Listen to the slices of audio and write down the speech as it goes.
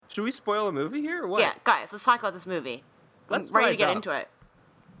Should we spoil a movie here or what? Yeah, guys, let's talk about this movie. I'm ready to get into it.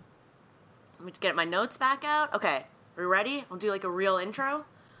 Let me just get my notes back out. Okay, are you ready? I'll do like a real intro.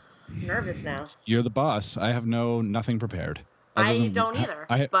 I'm nervous now. You're the boss. I have nothing prepared. I don't either.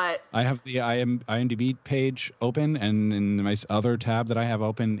 But I have the IMDb page open, and in my other tab that I have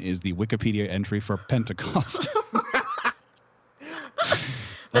open is the Wikipedia entry for Pentecost.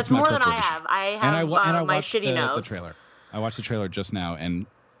 That's more than I have. I have my shitty notes. The trailer. I watched the trailer just now, and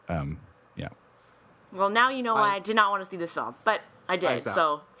yeah. Well, now you know why I did not want to see this film, but I did.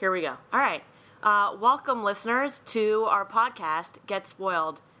 So here we go. All right. Welcome, listeners, to our podcast, Get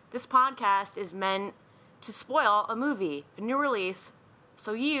Spoiled. This podcast is meant to spoil a movie, a new release,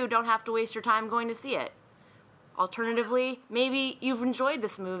 so you don't have to waste your time going to see it. Alternatively, maybe you've enjoyed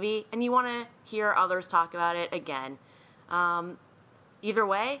this movie and you want to hear others talk about it again. Either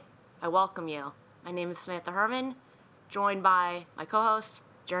way, I welcome you. My name is Samantha Herman, joined by my co-hosts,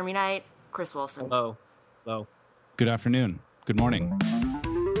 Jeremy Knight, Chris Wilson. Hello. Hello. Good afternoon. Good morning.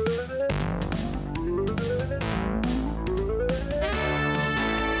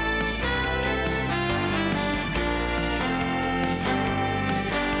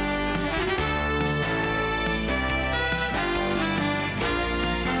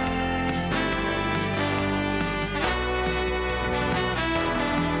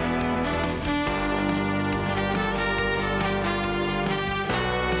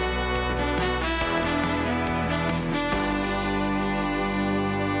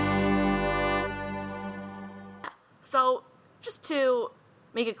 So, just to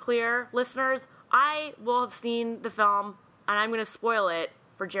make it clear, listeners, I will have seen the film, and I'm going to spoil it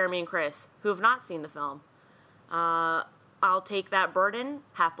for Jeremy and Chris, who have not seen the film. I'll take that burden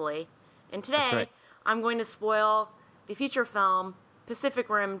happily. And today, I'm going to spoil the feature film Pacific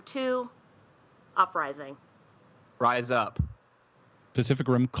Rim 2: Uprising. Rise Up. Pacific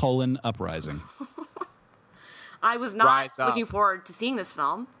Rim: Uprising. I was not looking forward to seeing this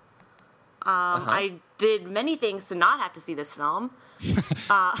film. I did many things to not have to see this film.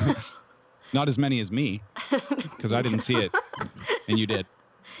 Not as many as me, because I didn't see it, and you did.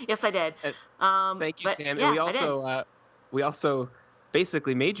 Yes, I did. Thank you, Sam. Yeah, and we also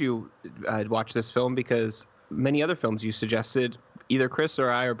basically made you watch this film because many other films you suggested, either Chris or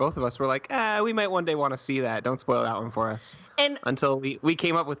I or both of us were like, we might one day want to see that. Don't spoil that one for us. And until we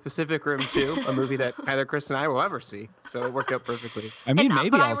came up with Pacific Rim 2, a movie that neither Chris and I will ever see. So it worked out perfectly. I mean,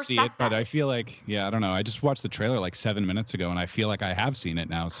 maybe I'll see it, but I feel like, I don't know. I just watched the trailer like 7 minutes ago, and I feel like I have seen it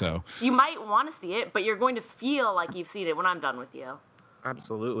now. So you might want to see it, but you're going to feel like you've seen it when I'm done with you.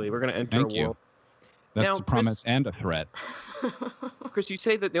 Absolutely. We're going to enter a world. That's now, a promise and a threat. Chris, you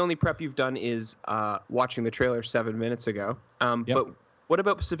say that the only prep you've done is watching the trailer 7 minutes ago. Yep. But what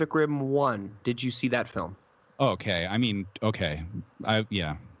about Pacific Rim 1? Did you see that film? Okay. I mean, okay.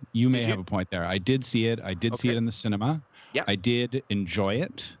 You may have a point there. I did see it. I did see it in the cinema. Yeah. I did enjoy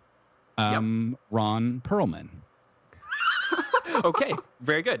it. Ron Perlman. Okay.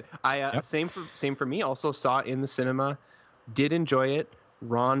 Very good. Same for me. Also saw it in the cinema. Did enjoy it.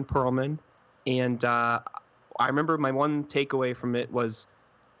 Ron Perlman. And I remember my one takeaway from it was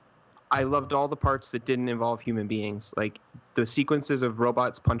I loved all the parts that didn't involve human beings. Like the sequences of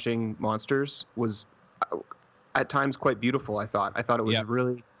robots punching monsters was at times quite beautiful. I thought it was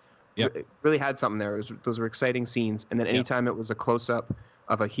really had something there. Those were exciting scenes. And then anytime it was a close up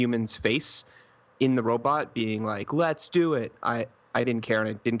of a human's face in the robot being like, let's do it. I didn't care. And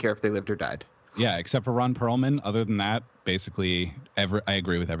I didn't care if they lived or died. Yeah. Except for Ron Perlman. Other than that, basically I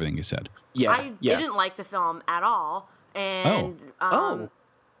agree with everything you said. Yeah. I didn't like the film at all. And,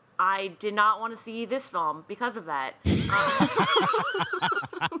 I did not want to see this film because of that.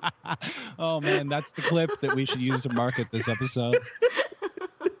 Oh, man, that's the clip that we should use to market this episode.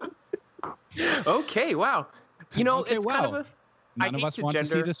 Okay, wow. You know, it's kind of None of us want to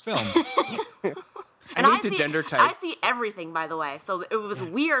see this film. I need to gender type. I see everything, by the way. So it was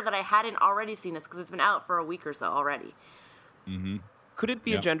weird that I hadn't already seen this because it's been out for a week or so already. Mm-hmm. Could it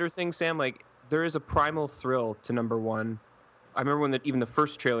be a gender thing, Sam? Like, there is a primal thrill to number one. I remember when even the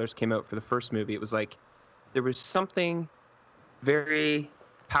first trailers came out for the first movie, it was like there was something very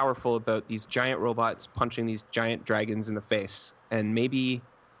powerful about these giant robots punching these giant dragons in the face. And maybe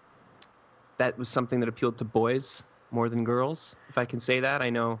that was something that appealed to boys more than girls, if I can say that. I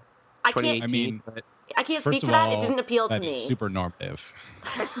know 2018, but I can't speak to that. It didn't appeal to me. That is super normative.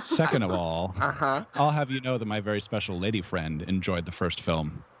 Second of all, I'll have you know that my very special lady friend enjoyed the first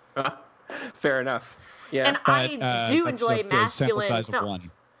film. Fair enough. Yeah, and I do enjoy masculine size films. Of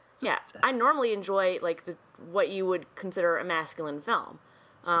one. Yeah, I normally enjoy like what you would consider a masculine film,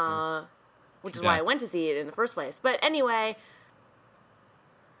 which is why I went to see it in the first place. But anyway,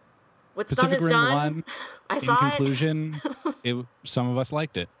 What's Pacific done is Rim done. 1, I in saw conclusion, some of us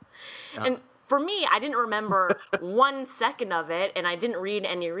liked it. Yeah. And for me, I didn't remember 1 second of it, and I didn't read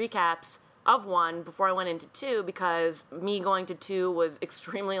any recaps of 1 before I went into 2 because me going to 2 was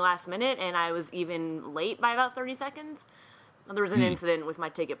extremely last minute, and I was even late by about 30 seconds. There was an incident with my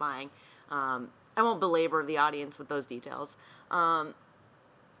ticket buying. I won't belabor the audience with those details. So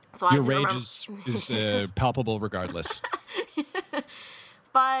Your rage is palpable regardless.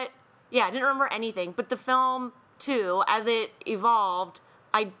 But, yeah, I didn't remember anything. But the film, too, as it evolved,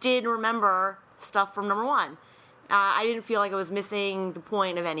 I did remember stuff from number 1. I didn't feel like I was missing the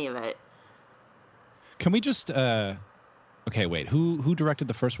point of any of it. Can we just... okay, wait. Who directed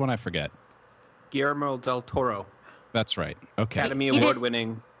the first one? I forget. Guillermo del Toro. That's right. Okay. Academy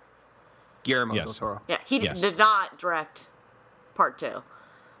Award-winning Guillermo del Toro. Yeah, he did not direct part 2.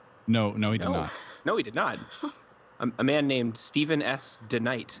 No, he did not. No, he did not. A man named Stephen S.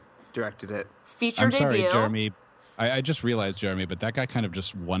 DeKnight directed it. Feature I'm debut. sorry, Jeremy. I just realized, Jeremy, but that guy kind of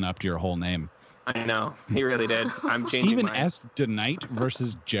just one-upped your whole name. I know. He really did. I'm changing Stephen mine. S. DeKnight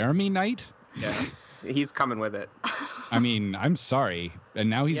versus Jeremy Knight? Yeah. He's coming with it. I mean, I'm sorry. And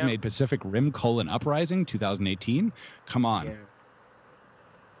now he's made Pacific Rim: Uprising 2018? Come on.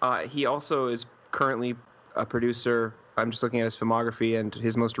 Yeah. He also is currently a producer. I'm just looking at his filmography, and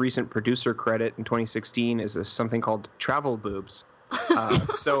his most recent producer credit in 2016 is something called Travel Boobs.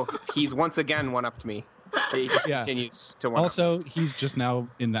 So he's once again one-upped me. He just continues to one-up. Also, he's just now,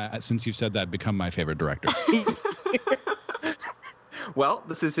 in that, since you've said that, become my favorite director. Well,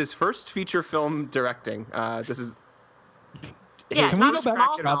 this is his first feature film directing. This is... Can we go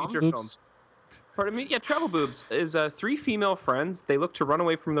back to Travel Boobs? Pardon me? Yeah, Travel Boobs is 3 female friends. They look to run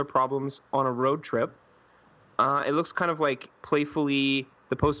away from their problems on a road trip. It looks kind of like playfully...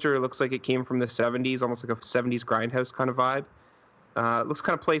 The poster looks like it came from the 70s, almost like a 70s Grindhouse kind of vibe. It looks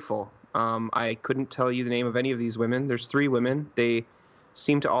kind of playful. I couldn't tell you the name of any of these women. There's 3 women. They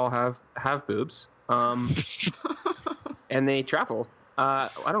seem to all have boobs. And they travel. I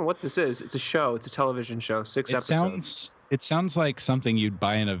don't know what this is. It's a show. It's a television show. 6 episodes. It sounds like something you'd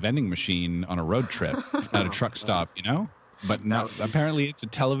buy in a vending machine on a road trip at a truck stop, you know? But no, apparently it's a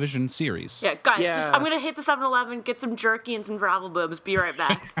television series. Yeah, guys, I'm going to hit the 7-Eleven, get some jerky and some travel boobs. Be right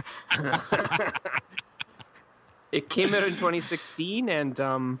back. It came out in 2016, and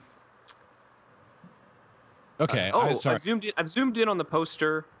okay. Sorry. I've zoomed in on the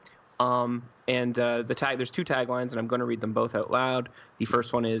poster, and the tag. There's 2 taglines, and I'm going to read them both out loud. The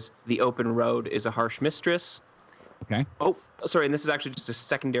first one is "The open road is a harsh mistress." Okay. Oh, sorry, and this is actually just a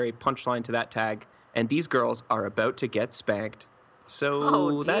secondary punchline to that tag. And these girls are about to get spanked. So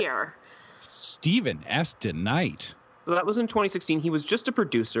oh dear. Stephen S. DeKnight. So that was in 2016. He was just a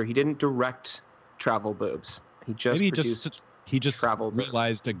producer. He didn't direct Travel Boobs. He just produced. He just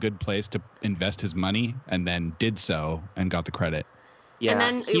realized a good place to invest his money and then did so and got the credit. Yeah, and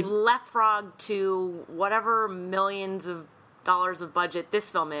then he leapfrogged to whatever millions of dollars of budget this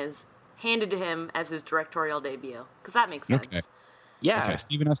film is, handed to him as his directorial debut. Because that makes sense. Okay. Yeah. Okay,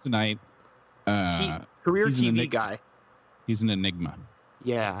 Stephen S. DeKnight. Career TV guy. He's an enigma.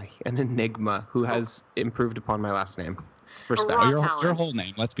 Yeah, an enigma who has improved upon my last name. Your whole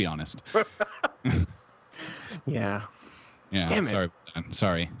name, let's be honest. Yeah. Yeah. Damn it.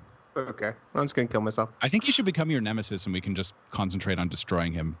 Sorry. Okay. I'm just going to kill myself. I think he should become your nemesis and we can just concentrate on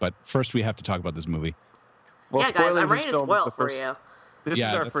destroying him. But first we have to talk about this movie. Well, yeah, guys, I'm ready to spoil it for you. This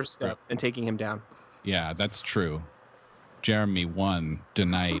is our first step in taking him down. Yeah, that's true. Jeremy 1,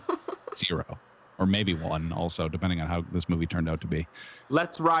 DeKnight 0. Or maybe 1 also, depending on how this movie turned out to be.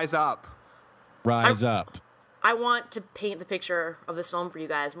 Let's rise up. Rise up. I want to paint the picture of this film for you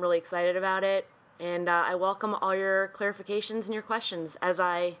guys. I'm really excited about it. And I welcome all your clarifications and your questions as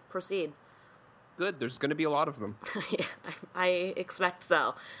I proceed. Good. There's going to be a lot of them. Yeah, I expect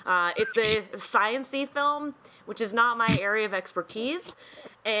so. It's a science-y film, which is not my area of expertise.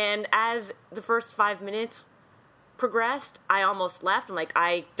 And as the first 5 minutes progressed, I almost left. I'm like,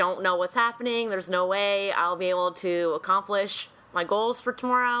 I don't know what's happening. There's no way I'll be able to accomplish my goals for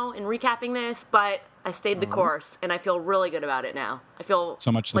tomorrow in recapping this. But I stayed the course, and I feel really good about it now. I feel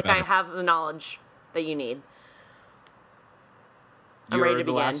so much like I have the knowledge that you need. I'm ready to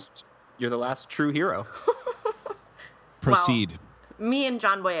begin. You're the last true hero. Proceed. Well, me and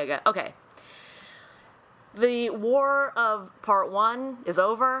John Boyega. Okay. The war of part 1 is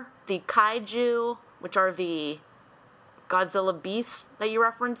over. The kaiju, which are the Godzilla beasts that you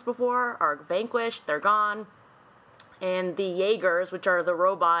referenced before, are vanquished. They're gone. And the Jaegers, which are the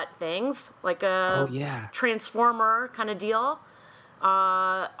robot things, like a Transformer kind of deal,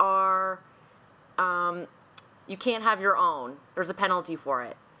 are... you can't have your own. There's a penalty for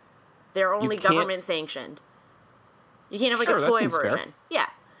it. They're only government sanctioned. You can't have like a toy version. Fair. Yeah.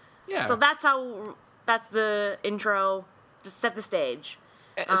 Yeah. So that's the intro. Just set the stage.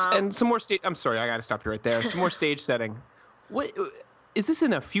 And some more stage. I'm sorry, I got to stop you right there. Some more stage setting. What is this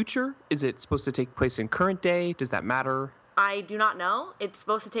in a future? Is it supposed to take place in current day? Does that matter? I do not know. It's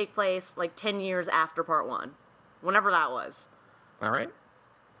supposed to take place like 10 years after part 1, whenever that was. All right.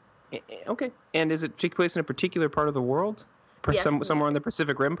 Okay. And does it take place in a particular part of the world? Yes, somewhere on the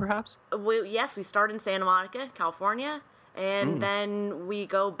Pacific Rim, perhaps? Yes, we start in Santa Monica, California, and then we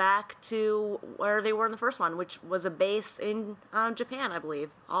go back to where they were in the first one, which was a base in Japan, I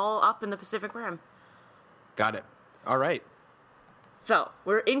believe, all up in the Pacific Rim. Got it. All right. So,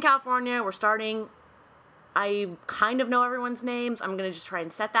 we're in California, we're starting. I kind of know everyone's names. I'm going to just try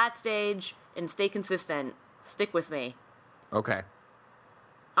and set that stage and stay consistent. Stick with me. Okay.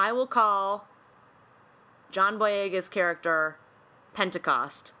 I will call John Boyega's character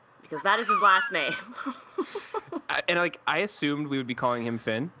Pentecost, because that is his last name. I assumed we would be calling him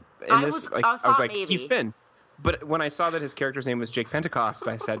Finn. I was like, maybe. He's Finn. But when I saw that his character's name was Jake Pentecost,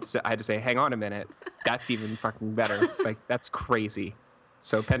 I had to say, hang on a minute. That's even fucking better. Like, that's crazy.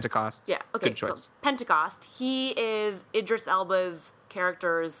 So Pentecost, yeah, okay, good choice. So Pentecost, he is Idris Elba's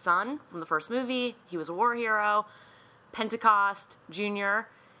character's son from the first movie. He was a war hero. Pentecost Jr.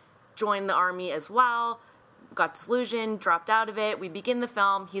 joined the army as well, got disillusioned, dropped out of it. We begin the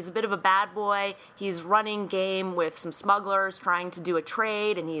film. He's a bit of a bad boy. He's running game with some smugglers trying to do a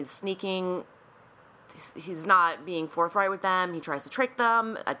trade, and he's sneaking. He's not being forthright with them. He tries to trick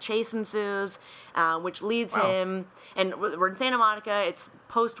them. A chase ensues, which leads him. And we're in Santa Monica. It's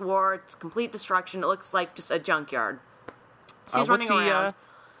post-war. It's complete destruction. It looks like just a junkyard. So he's running around.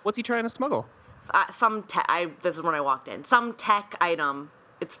 What's he trying to smuggle? This is when I walked in. Some tech item.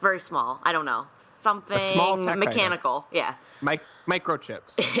 It's very small. I don't know. Something a small tech mechanical. Item. Yeah.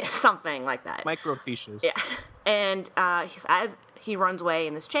 Microchips. Something like that. Microfiches. Yeah. And as he runs away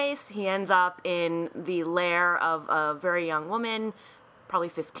in this chase, he ends up in the lair of a very young woman, probably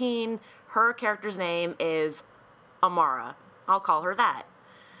 15. Her character's name is Amara. I'll call her that.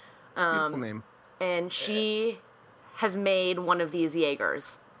 Beautiful name. And she has made one of these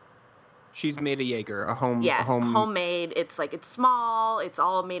Jaegers. She's made a Jaeger, homemade. It's small. It's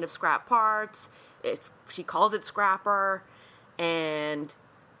all made of scrap parts. She calls it Scrapper, and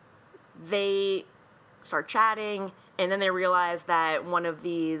they start chatting, and then they realize that one of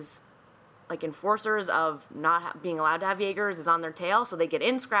these enforcers of not being allowed to have Jaegers is on their tail, so they get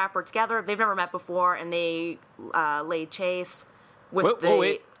in Scrapper together. They've never met before, and they lay chase with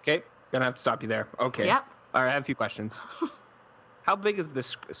wait. Okay, gonna have to stop you there. Okay. Yep. All right, I have a few questions. How big is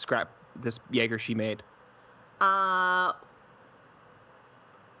this Jaeger she made?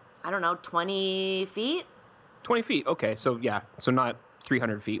 I don't know, 20 feet? 20 feet, okay. So, yeah. So not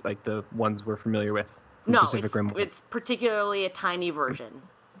 300 feet like the ones we're familiar with. No, it's particularly a tiny version.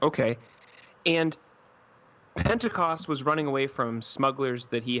 Okay. And Pentecost was running away from smugglers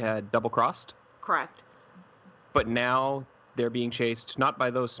that he had double-crossed? Correct. But now they're being chased not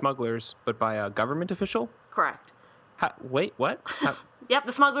by those smugglers, but by a government official? Correct. Wait, what? Yep,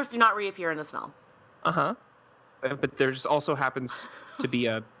 the smugglers do not reappear in this film. Uh-huh. But there's also happens to be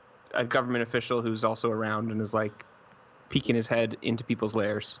a government official who's also around and is peeking his head into people's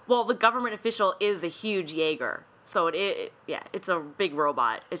lairs. Well, the government official is a huge Jaeger. So it's a big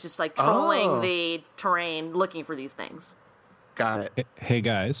robot. It's just trolling the terrain looking for these things. Got it. Hey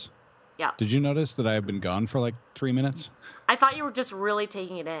guys. Yeah. Did you notice that I've been gone for 3 minutes? I thought you were just really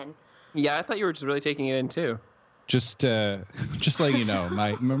taking it in. Yeah, I thought you were just really taking it in too. Just letting you know,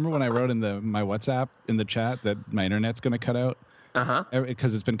 remember when I wrote in my WhatsApp in the chat that my internet's going to cut out? Uh-huh.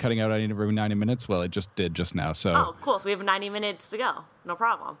 Because it's been cutting out every 90 minutes. Well, it just did just now. So. Oh, cool. So we have 90 minutes to go. No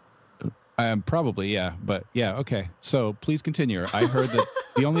problem. Probably, yeah. But yeah, okay. So please continue. I heard that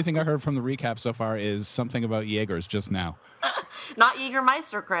the only thing I heard from the recap so far is something about Jaegers just now. Not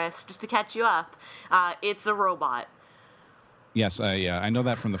Jägermeister, Chris, just to catch you up. It's a robot. Yes, I know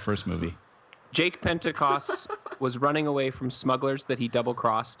that from the first movie. Jake Pentecost was running away from smugglers that he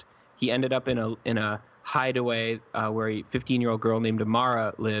double-crossed. He ended up in a hideaway where a 15-year-old girl named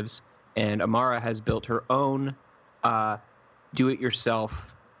Amara lives, and Amara has built her own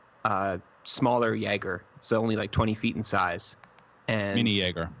do-it-yourself smaller Jaeger. It's only 20 feet in size. And mini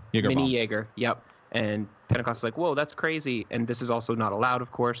Jaeger. Mini Jaeger, yep. And Pentecost is like, whoa, that's crazy. And this is also not allowed,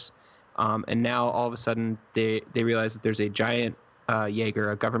 of course. And now all of a sudden they realize that there's a giant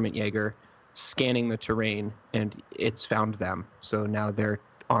Jaeger, a government Jaeger, scanning the terrain, and it's found them. So now they're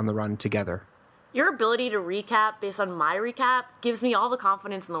on the run together. Your ability to recap based on my recap gives me all the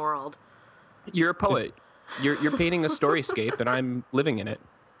confidence in the world. You're a poet. You're painting a storyscape, and I'm living in it.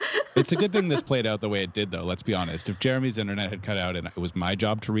 It's a good thing this played out the way it did, though. Let's be honest. If Jeremy's internet had cut out and it was my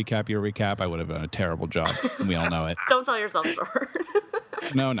job to recap your recap, I would have done a terrible job. And we all know it. Don't tell yourself short.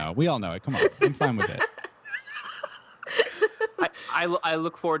 No. We all know it. Come on. I'm fine with it. I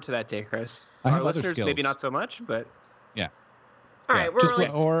look forward to that day, Chris. I Our have other listeners, skills. maybe not so much, but Yeah. All right, we're really...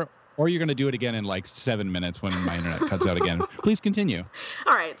 Or you're going to do it again in like 7 minutes when my internet cuts out again. Please continue.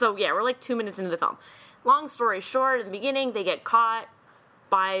 All right, so yeah, we're like 2 minutes into the film. Long story short, at the beginning, they get caught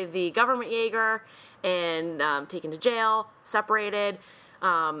by the government Jaeger and taken to jail, separated.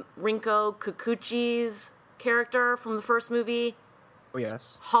 Rinko Kikuchi's character from the first movie, oh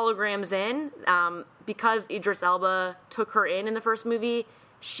yes, holograms in. Because Idris Elba took her in the first movie,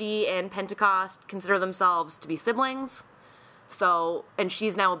 she and Pentecost consider themselves to be siblings. So, and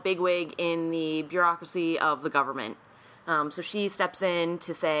she's now a bigwig in the bureaucracy of the government. So she steps in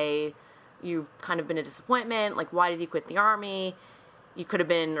to say, you've kind of been a disappointment. Like, why did you quit the army? You could have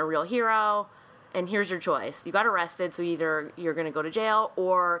been a real hero. And here's your choice. You got arrested, so either you're going to go to jail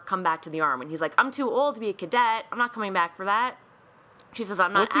or come back to the army. And he's like, I'm too old to be a cadet. I'm not coming back for that. She says,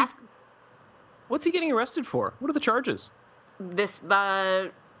 I'm not asking. What's he getting arrested for? What are the charges? This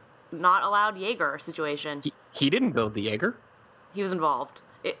not allowed Jaeger situation. He didn't build the Jaeger. He was involved.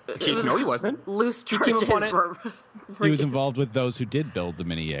 No, he wasn't. Loose charges were... He was involved with those who did build the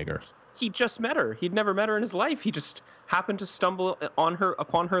mini Jaeger. He just met her. He'd never met her in his life. He just happened to stumble upon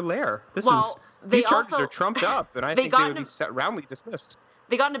her lair. These charges are trumped up, and I think they would be roundly dismissed.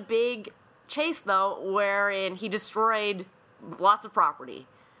 They got in a big chase, though, wherein he destroyed lots of property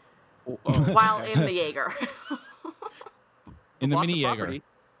while in the Jaeger. In the mini Jaeger.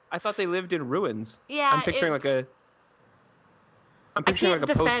 I thought they lived in ruins. Yeah, I'm picturing like a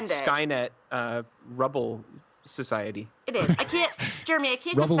post-Skynet rubble society. It is. I can't, Jeremy. I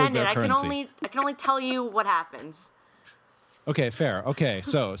can't Rubble defend it. currency. I can only tell you what happens. Okay, fair. Okay,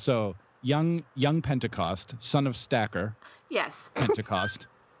 so young Pentecost, son of Stacker. Yes. Pentecost.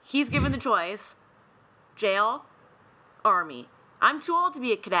 He's given the choice: jail, army. I'm too old to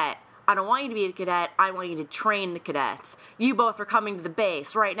be a cadet. I don't want you to be a cadet. I want you to train the cadets. You both are coming to the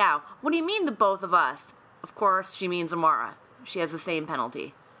base right now. What do you mean, the both of us? Of course, she means Amara. She has the same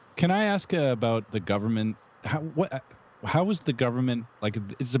penalty. Can I ask about the government? How was the government, like,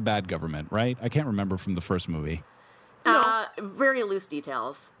 it's a bad government, right? I can't remember from the first movie. No. Very loose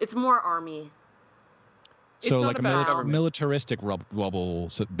details. It's more army. So like a militaristic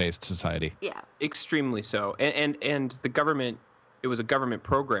rubble-based society. Yeah. Extremely so. And the government, it was a government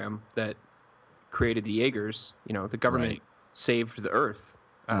program that created the Jaegers. You know, the government saved the Earth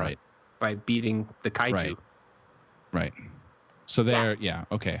by beating the kaiju. Right. So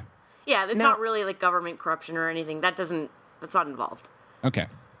okay. Yeah, it's not really like government corruption or anything. That's not involved. Okay.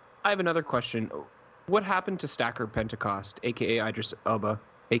 I have another question. What happened to Stacker Pentecost, a.k.a. Idris Elba,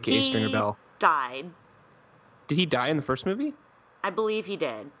 a.k.a. Stringer Bell? Died. Did he die in the first movie? I believe he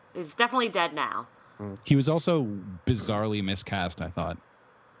did. He's definitely dead now. He was also bizarrely miscast, I thought.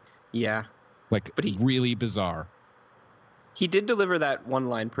 Yeah. But really bizarre. He did deliver that one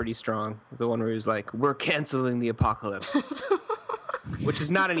line pretty strong. The one where he was like, "We're canceling the apocalypse." Which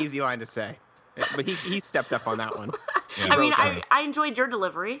is not an easy line to say. But he stepped up on that one. Yeah. I mean, I enjoyed your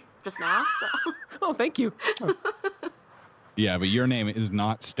delivery just now. So. Oh, thank you. Oh. Yeah, but your name is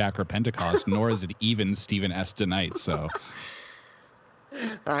not Stacker Pentecost, nor is it even Stephen S. DeKnight, so...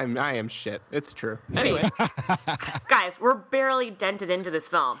 I am shit. It's true. Anyway. Guys, we're barely dented into this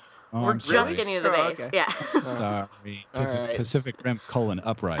film. Oh, we're just getting to the base. Okay. Yeah. Sorry. Right. Pacific Rim :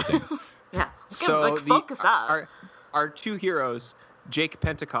 Uprising. Yeah. Focus up. Our two heroes, Jake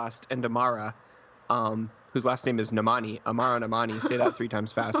Pentecost and Amara, whose last name is Namani, Amara Namani, say that 3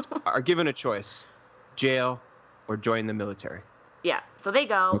 times fast, are given a choice: jail or join the military. Yeah. So they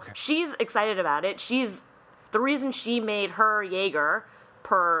go. Okay. She's excited about it. The reason she made her Jaeger,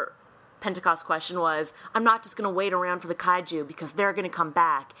 per Pentecost question, was, I'm not just going to wait around for the kaiju because they're going to come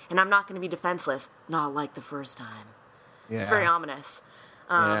back and I'm not going to be defenseless. Not like the first time. Yeah. It's very ominous.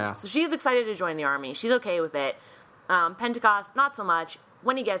 So she's excited to join the army. She's okay with it. Pentecost, not so much.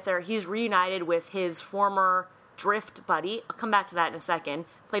 When he gets there, he's reunited with his former drift buddy. I'll come back to that in a second.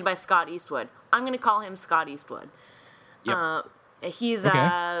 Played by Scott Eastwood. I'm going to call him Scott Eastwood. Yep. He's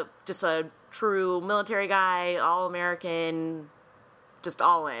just a true military guy, all-American, just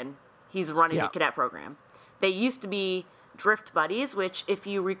all in. He's running the cadet program. They used to be drift buddies, which, if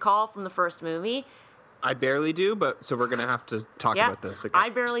you recall from the first movie... I barely do, so we're going to have to talk about this again. I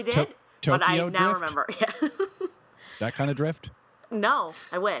barely did, but I now remember. Yeah. That kind of drift? No,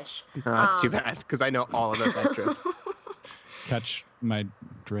 I wish. That's too bad, because I know all about that drift. Catch my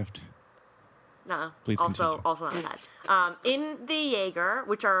drift. no. Please also continue. not bad. In the Jaeger,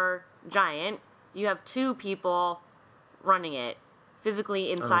 which are giant, you have two people running it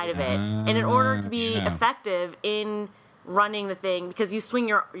physically inside of it. And in order to be effective in running the thing, because you swing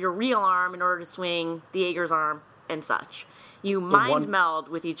your real arm in order to swing the Jaeger's arm and such, you mind meld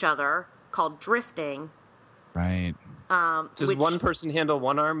with each other, called drifting. Right. Does one person handle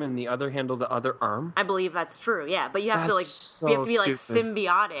one arm and the other handle the other arm? I believe that's true. Yeah, but you have to you have to be like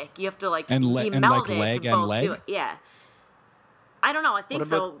symbiotic. You have to be melded to both do it. Yeah. I don't know. I think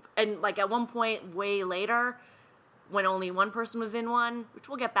so. And like at one point, way later, when only one person was in one, which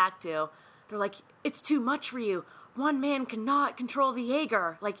we'll get back to, they're like, "It's too much for you. One man cannot control the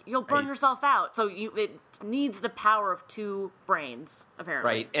Jaeger. Like you'll burn yourself out." So it needs the power of two brains, apparently.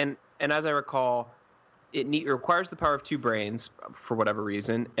 Right. And as I recall, it requires the power of two brains for whatever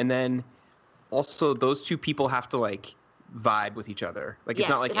reason, and then also those two people have to like vibe with each other. Like it's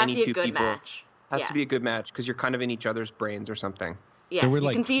not like any two people. Match. It has to be a good match because you're kind of in each other's brains or something. Yes, you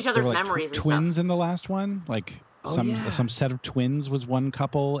can see each other's memories and stuff. Twins in the last one, like some set of twins was one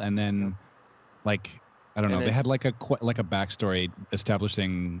couple, and then like I don't know, they had like a backstory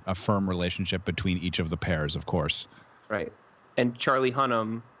establishing a firm relationship between each of the pairs, of course. Right, and Charlie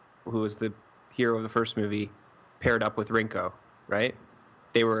Hunnam, who was the hero of the first movie, paired up with Rinko, right?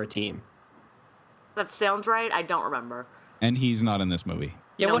 They were a team. That sounds right. I don't remember. And he's not in this movie.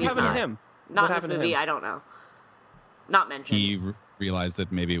 Yeah, what happened to him? Not in this movie. I don't know. Not mentioned. He realized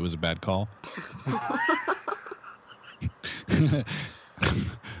that maybe it was a bad call.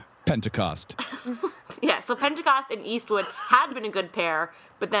 Pentecost. Yeah, so Pentecost and Eastwood had been a good pair,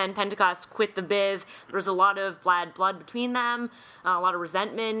 but then Pentecost quit the biz. There was a lot of bad blood between them, a lot of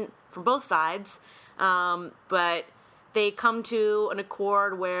resentment from both sides, but they come to an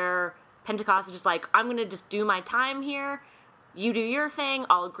accord where Pentecost is just like, I'm going to just do my time here. You do your thing.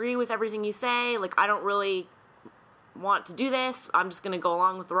 I'll agree with everything you say. Like, I don't really want to do this. I'm just going to go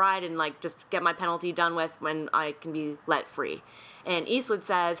along with the ride and, like, just get my penalty done with when I can be let free. And Eastwood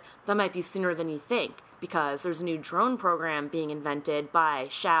says, that might be sooner than you think, because there's a new drone program being invented by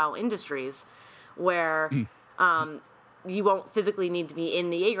Shaw Industries where you won't physically need to be in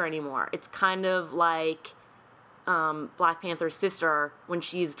the Jaeger anymore. It's kind of like Black Panther's sister when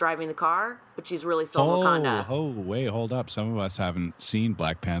she's driving the car, but she's really still Wakanda. Wait, hold up. Some of us haven't seen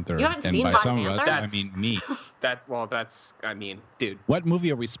Black Panther. You haven't seen Black Panther? Of us, I mean me. Dude. What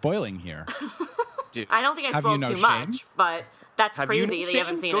movie are we spoiling here? Dude. I don't think I spoiled too much, but that's crazy that you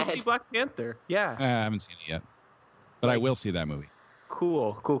haven't seen it. Go see Black Panther. Yeah. I haven't seen it yet, but I will see that movie.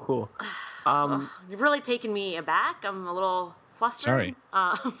 Cool. You've really taken me aback. I'm a little flustered. Sorry.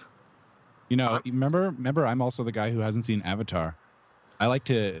 You know, remember, I'm also the guy who hasn't seen Avatar. I like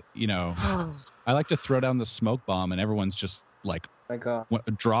to, throw down the smoke bomb, and everyone's just like,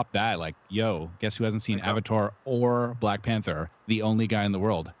 drop that. Like, yo, guess who hasn't seen Avatar or Black Panther? The only guy in the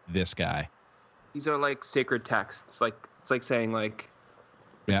world, this guy. These are like sacred texts. Like it's like saying like,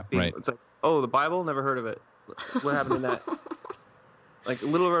 right. It's like, oh, the Bible, never heard of it. What happened in that? Like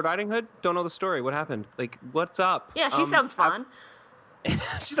Little Red Riding Hood, don't know the story. What happened? Like, what's up? Yeah, she sounds fun.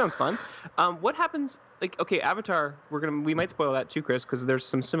 She sounds fun. What happens? Like, okay, Avatar. We might spoil that too, Chris, because there's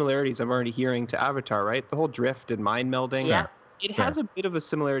some similarities I'm already hearing to Avatar, right? The whole drift and mind melding. Yeah. It has a bit of a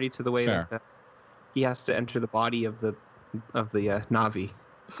similarity to the way that he has to enter the body of the Na'vi.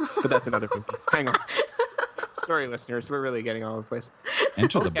 But that's another movie. Hang on. Sorry, listeners, we're really getting all over the place.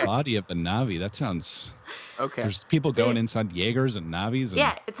 Enter the body of the Na'vi. That sounds okay. There's people going inside Jaegers and Na'vis. And...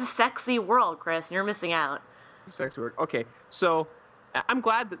 Yeah, it's a sexy world, Chris. And you're missing out. Sexy word. Okay, so I'm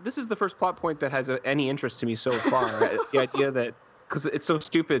glad that this is the first plot point that has any interest to me so far. The idea that, because it's so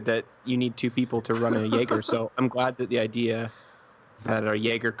stupid that you need two people to run a Jaeger. So I'm glad that the idea that a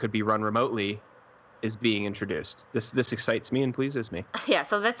Jaeger could be run remotely is being introduced. This excites me and pleases me. Yeah,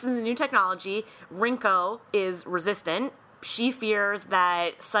 so that's the new technology. Rinko is resistant. She fears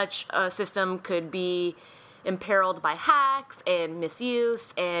that such a system could be imperiled by hacks and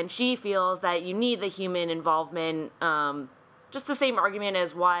misuse, and she feels that you need the human involvement. Just the same argument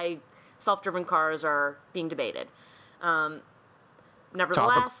as why self-driven cars are being debated.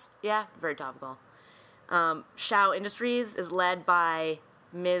 Nevertheless, very topical. Shaw Industries is led by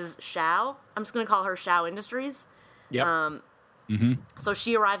Ms. Shaw. I'm just going to call her Shaw Industries. Yep. So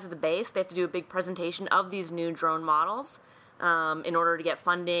she arrives at the base. They have to do a big presentation of these new drone models in order to get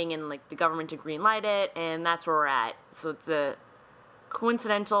funding and like the government to green light it, and that's where we're at. So it's a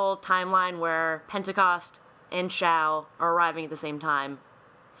coincidental timeline where Pentecost and Shaw are arriving at the same time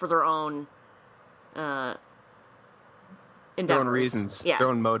for their own endeavors. Their own reasons, their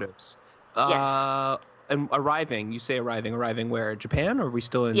own motives. Yes. and arriving. You say arriving where? Japan, or are we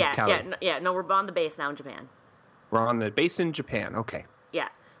still in Cali? No, we're on the base now in Japan. We're on the base in Japan. Okay. Yeah.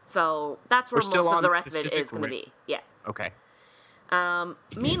 So that's where most of the rest of it is going to be. Yeah. Okay.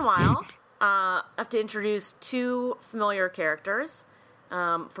 Meanwhile, I have to introduce two familiar characters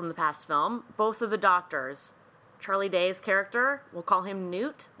from the past film. Both of the doctors. Charlie Day's character, we'll call him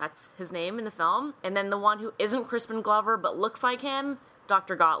Newt. That's his name in the film. And then the one who isn't Crispin Glover but looks like him,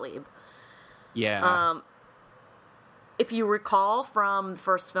 Dr. Gottlieb. Yeah. If you recall from the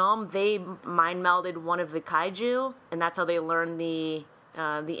first film, they mind melded one of the kaiju, and that's how they learned the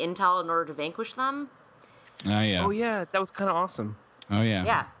intel in order to vanquish them. Oh yeah. Oh yeah, that was kind of awesome. Oh yeah.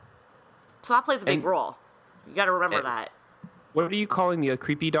 Yeah. So that plays a big role. You got to remember that. What are you calling the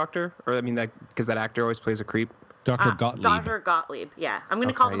creepy doctor? Or I mean, that because that actor always plays a creep. Dr. Gottlieb. Dr. Gottlieb. Yeah, I'm going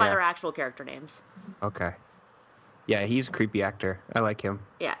to call them by their actual character names. Okay. Yeah, he's a creepy actor. I like him.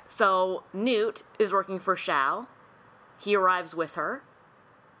 Yeah. So Newt is working for Shao. He arrives with her.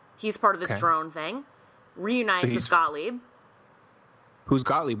 He's part of this drone thing. Reunites with Gottlieb. Who's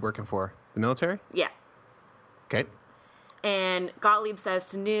Gottlieb working for? The military? Yeah. Okay. And Gottlieb says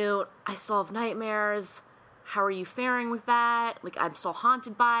to Newt, I still have nightmares. How are you faring with that? Like, I'm still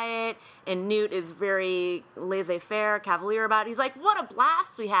haunted by it. And Newt is very laissez-faire, cavalier about it. He's like, what a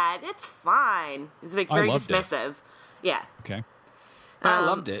blast we had. It's fine. He's like very dismissive. Yeah. Okay. I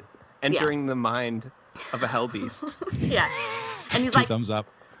loved it. Entering the mind of a hell beast. Yeah. And he's like, thumbs up.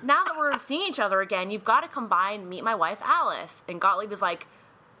 Now that we're seeing each other again, you've got to come by and meet my wife, Alice. And Gottlieb is like,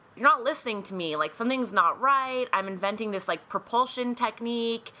 you're not listening to me. Like, something's not right. I'm inventing this, like, propulsion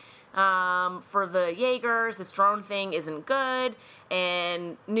technique for the Jaegers. This drone thing isn't good.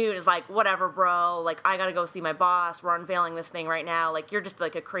 And Newt is like, whatever, bro. Like, I got to go see my boss. We're unveiling this thing right now. Like, you're just,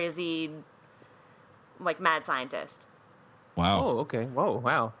 like, a crazy, like, mad scientist. Wow. Oh, okay. Whoa,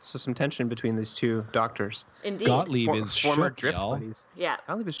 wow. So some tension between these two doctors. Indeed. Gottlieb is former shook, drift y'all. buddies. Yeah.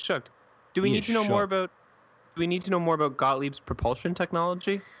 Gottlieb is shook. Do we need to know more about Gottlieb's propulsion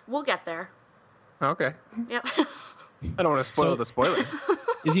technology? We'll get there. Okay. Yep. I don't want to spoil the spoiler.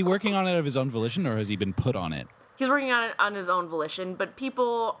 Is he working on it of his own volition, or has he been put on it? He's working on it on his own volition, but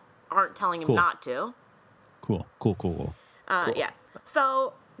people aren't telling him not to. Cool. Cool. Yeah.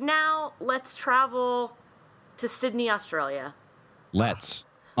 So now let's travel to Sydney, Australia. Let's.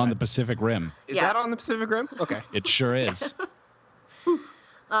 On the Pacific Rim. Is that on the Pacific Rim? Okay. It sure is.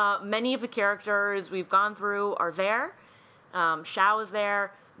 Many of the characters we've gone through are there. Shao is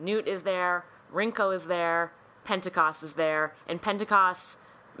there. Newt is there. Rinko is there. Pentecost is there. And Pentecost's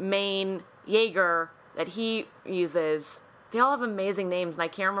main Jaeger that he uses, they all have amazing names, and I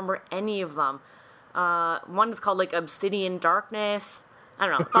can't remember any of them. One is called, like, Obsidian Darkness. I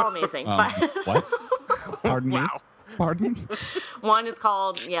don't know. It's all amazing. What? Pardon me? Pardon? One is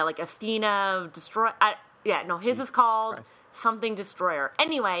called, like, Athena Destroy... his is called something Destroyer.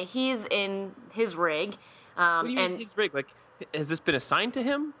 Anyway, he's in his rig. What do you mean his rig? Like, has this been assigned to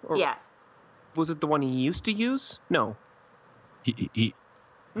him? Or was it the one he used to use? No.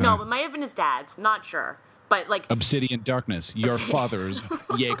 No, it might have been his dad's. Not sure. But, like... Obsidian Darkness, your father's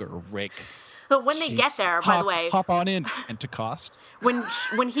Jaeger rig. But when they get there, by the way... Hop on in, Pentecost. When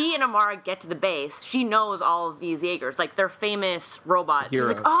he and Amara get to the base, she knows all of these Jaegers. Like, they're famous robots.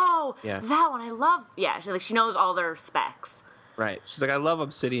 Heroes. She's like, that one, I love... Yeah, she knows all their specs. Right. She's like, I love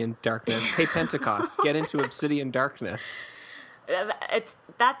Obsidian Darkness. Hey, Pentecost, get into Obsidian Darkness.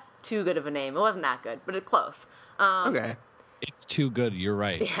 That's too good of a name. It wasn't that good, but it's close. Okay. It's too good, you're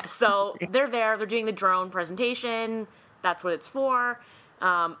right. Yeah, so they're there. They're doing the drone presentation. That's what it's for.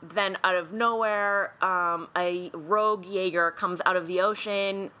 Then out of nowhere, a rogue Jaeger comes out of the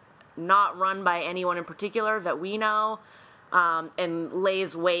ocean, not run by anyone in particular that we know, and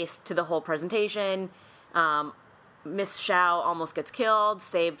lays waste to the whole presentation. Miss Shao almost gets killed,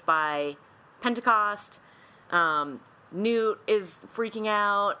 saved by Pentecost. Newt is freaking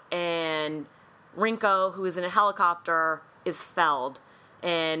out, and Rinko, who is in a helicopter, is felled.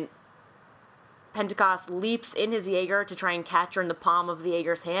 And Pentecost leaps in his Jaeger to try and catch her in the palm of the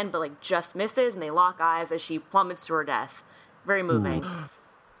Jaeger's hand, but, like, just misses, and they lock eyes as she plummets to her death. Very moving.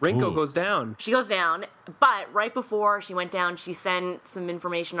 Rinko goes down. She goes down, but right before she went down, she sent some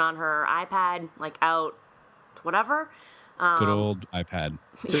information on her iPad, like, out to whatever. Good old iPad.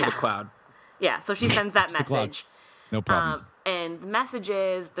 To the cloud. Yeah, so she sends that message. No problem. And the message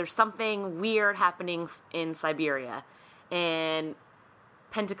is, there's something weird happening in Siberia. And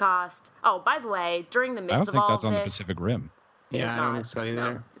Pentecost... Oh, by the way, during the midst of all this... I don't think that's on the Pacific Rim. Yeah, I don't think so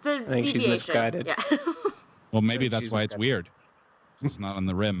either. No. It's a I think deviation. she's misguided. Yeah. Well, maybe that's why it's weird. It's not on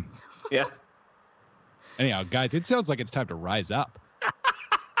the rim. Yeah. Anyhow, guys, it sounds like it's time to rise up.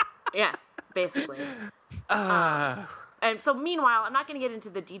 Yeah. basically. And so meanwhile, I'm not going to get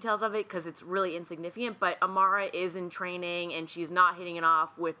into the details of it because it's really insignificant, but Amara is in training and she's not hitting it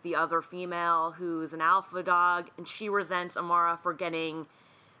off with the other female who's an alpha dog, and she resents Amara for getting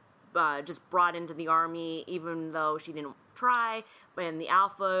just brought into the army even though she didn't try. And the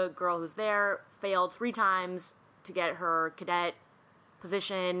alpha girl who's there failed 3 times to get her cadet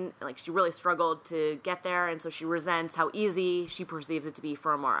position. Like, she really struggled to get there, and so she resents how easy she perceives it to be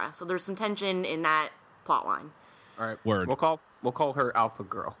for Amara. So there's some tension in that plot line. All right, word. We'll call her Alpha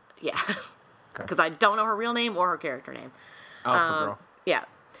Girl. Yeah, because I don't know her real name or her character name. Alpha Girl. Yeah.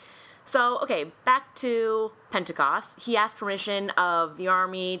 So, okay, back to Pentecost. He asked permission of the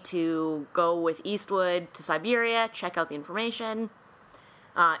army to go with Eastwood to Siberia, check out the information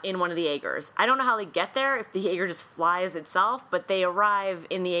in one of the Jaegers. I don't know how they get there, if the Jaeger just flies itself, but they arrive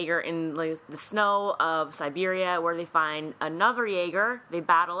in the Jaeger in the snow of Siberia, where they find another Jaeger. They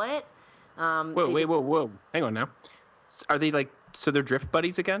battle it. Whoa. Hang on now. Are they so they're drift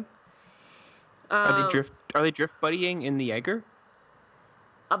buddies again? Are they drift buddying in the Jaeger?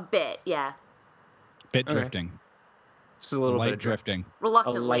 A bit, yeah. Bit drifting. It's a little light bit of drifting.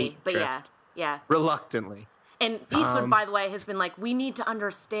 Reluctantly, but drift. yeah. Reluctantly. And Eastwood, by the way, has been like, we need to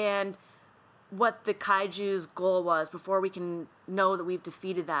understand what the kaiju's goal was before we can know that we've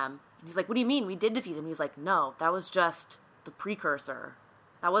defeated them. And he's like, what do you mean? We did defeat them. He's like, no, that was just the precursor.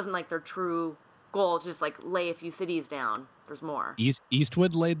 That wasn't their true goal, just lay a few cities down. There's more.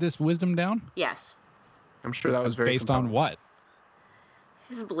 Eastwood laid this wisdom down? Yes. I'm sure that was very based on what?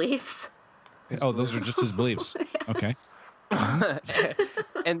 His beliefs. Oh, those are just his beliefs. Okay.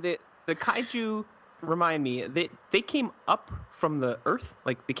 And the kaiju, remind me, they came up from the earth?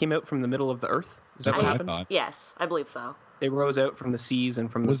 They came out from the middle of the earth? Is that That's what what happened? I thought. Yes, I believe so. They rose out from the seas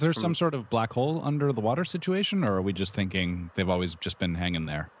and from the... Was there some sort of black hole under the water situation, or are we just thinking they've always just been hanging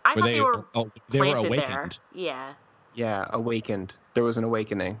there? I thought they were planted awakened. there. Yeah. Yeah, awakened. There was an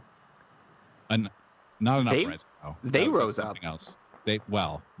awakening. Not an uprising. No. They rose up. Something else.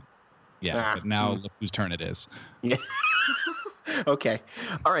 But now look whose turn it is. Yeah. Okay.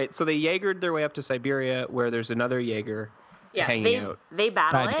 All right, so they Jaegered their way up to Siberia, where there's another Jaeger hanging out. They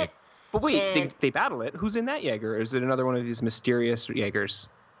battle it. But wait, they battle it. Who's in that Jaeger? Or is it another one of these mysterious Jaegers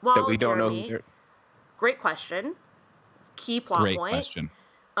that we don't Jeremy, know who they're... Great question. Key plot Great point. question.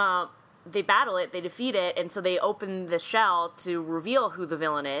 They battle it, they defeat it, and so they open the shell to reveal who the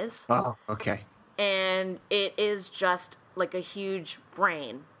villain is. Oh, okay. And it is just a huge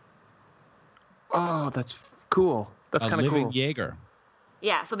brain. Oh, that's cool. That's kind of cool. A living Jaeger.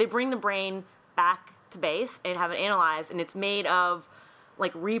 Yeah, so they bring the brain back to base and have it analyzed, and it's made of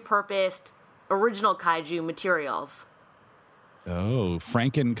repurposed original kaiju materials. Oh,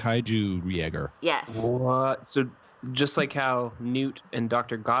 Franken Kaiju Jaeger. Yes. What? So just like how Newt and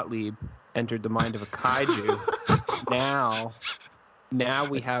Dr. Gottlieb entered the mind of a kaiju, now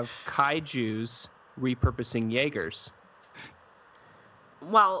we have kaijus repurposing Jaegers.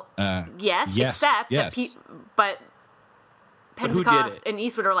 Well, yes, except that but Pentecost and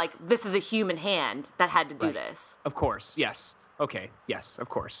Eastwood are this is a human hand that had to do this. Of course, yes. Okay, yes, of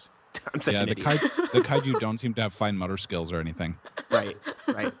course. I'm such an idiot. The kaiju don't seem to have fine motor skills or anything. Right.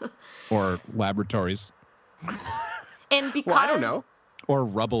 Or laboratories. And because... Well, I don't know. Or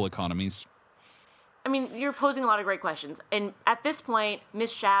rubble economies. I mean, you're posing a lot of great questions. And at this point,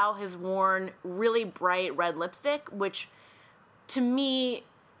 Miss Shao has worn really bright red lipstick, which to me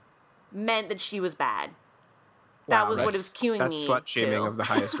meant that she was bad. That was what it was cueing me That's slut-shaming of the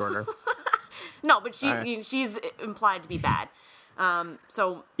highest order. No, but she's implied to be bad.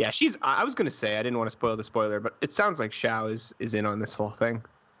 So yeah, I was going to say, I didn't want to spoil the spoiler, but it sounds like Shao is in on this whole thing.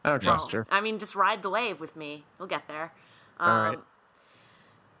 I don't trust her. I mean, just ride the wave with me. You'll get there. All right.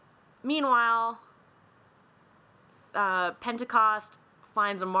 Meanwhile, Pentecost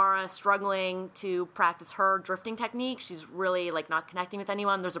finds Amara struggling to practice her drifting technique. She's really not connecting with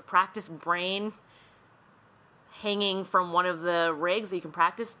anyone. There's a practice brain hanging from one of the rigs that you can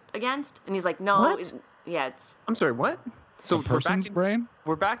practice against, and he's like, "No, what? It's." I'm sorry, what? So a person's brain?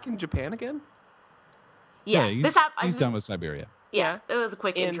 We're back in Japan again? Yeah, he's done with Siberia. Yeah, it was a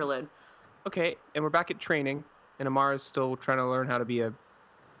quick interlude. Okay, and we're back at training, and Amara's still trying to learn how to be a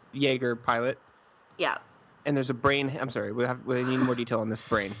Jaeger pilot. Yeah. And there's a brain. I'm sorry, we need more detail on this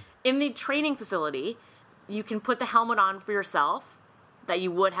brain. In the training facility, you can put the helmet on for yourself that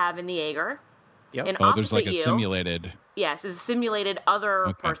you would have in the Jaeger. Yep. And there's a simulated... Yes, it's a simulated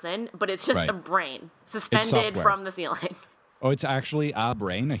other person, but it's just a brain suspended from the ceiling. Oh, it's actually a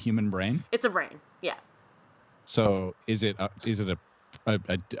brain, a human brain? It's a brain, yeah. So is it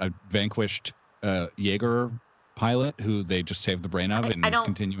a vanquished Jaeger pilot who they just saved the brain of and is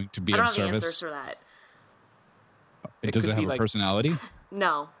continuing to be of service? I don't have the answers for that. Does it have a personality?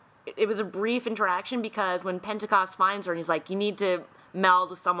 No. It was a brief interaction because when Pentecost finds her and he's like, you need to meld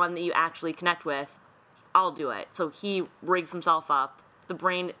with someone that you actually connect with, I'll do it. So he rigs himself up. The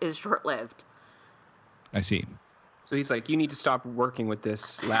brain is short-lived. I see. So he's like, you need to stop working with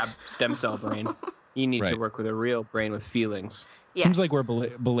this lab stem cell brain. You need to work with a real brain with feelings. Yes. Seems like we're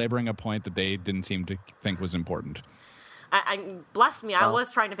belaboring a point that they didn't seem to think was important. Bless me, I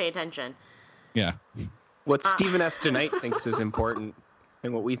was trying to pay attention. Yeah. What Stephen S. Tonight thinks is important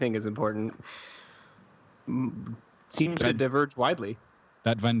and what we think is important seems to diverge widely.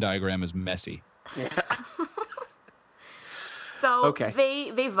 That Venn diagram is messy. Yeah. So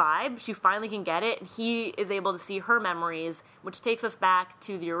they vibe. She finally can get it, and he is able to see her memories, which takes us back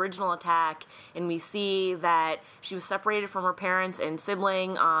to the original attack, and we see that she was separated from her parents and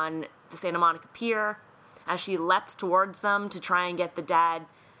sibling on the Santa Monica Pier as she leapt towards them to try and get the dad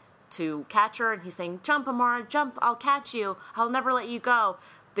to catch her, and he's saying, jump, Amara, jump, I'll catch you, I'll never let you go.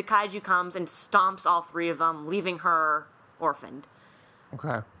 The kaiju comes and stomps all three of them, leaving her orphaned.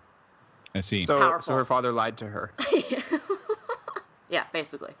 Okay. I see. So her father lied to her. Yeah,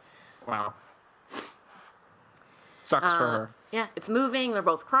 basically. Wow. Sucks for her. Yeah, it's moving. They're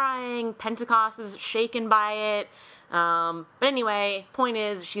both crying. Pentecost is shaken by it. But anyway, point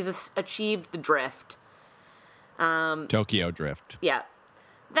is, she's achieved the drift. Tokyo drift. Yeah.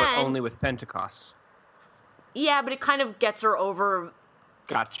 Then, but only with Pentecost. Yeah, but it kind of gets her over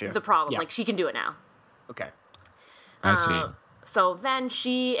the problem. Yeah. Like, she can do it now. Okay. I see. So then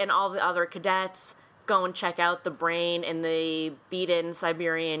she and all the other cadets go and check out the brain and the beaten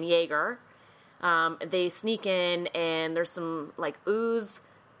Siberian Jaeger. They sneak in, and there's some, like, ooze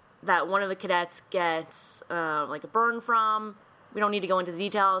that one of the cadets gets, like, a burn from. We don't need to go into the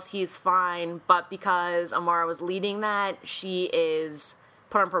details. He's fine, but because Amara was leading that, she is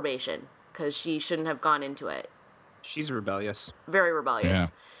put on probation because she shouldn't have gone into it. She's rebellious. Very rebellious. Yeah.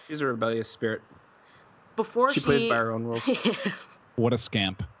 She's a rebellious spirit. Before she plays by her own rules. What a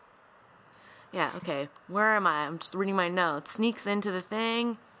scamp. Yeah, okay. Where am I? I'm just reading my notes. Sneaks into the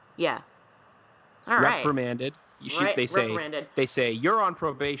thing. Yeah. All right. Reprimanded. They say, you're on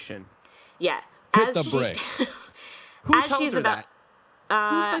probation. Yeah. Hit the brakes. Who tells her that?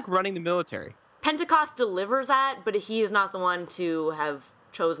 Who's, like, running the military? Pentecost delivers that, but he is not the one to have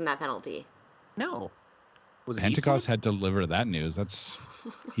chosen that penalty. No. Was it Pentecost had to deliver that news? That's...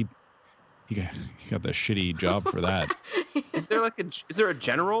 He got the shitty job for that. Is there a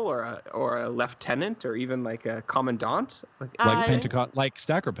general or a lieutenant or even like a commandant? Like Pentecost, like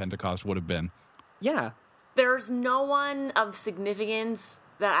Stacker Pentecost would have been. Yeah. There's no one of significance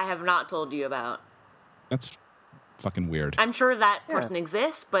that I have not told you about. That's fucking weird. I'm sure that person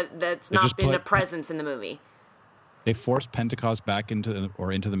exists, but that's not been a presence in the movie. They forced Pentecost back into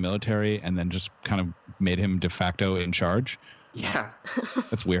the military and then just kind of made him de facto in charge. Yeah.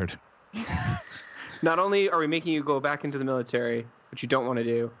 That's weird. Not only are we making you go back into the military, which you don't want to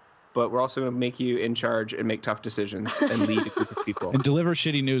do, but we're also going to make you in charge and make tough decisions and lead a group of people and deliver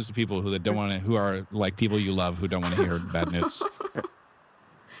shitty news to people who are like people you love who don't want to hear bad news.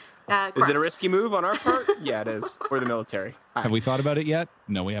 Is it a risky move on our part? Yeah, it is. We're the military. Have we thought about it yet?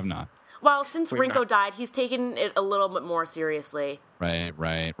 No, we have not. Well, since Rinko died, he's taken it a little bit more seriously. Right.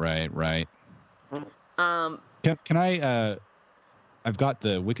 Can I? I've got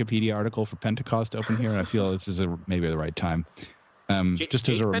the Wikipedia article for Pentecost open here, and I feel this is maybe the right time. Just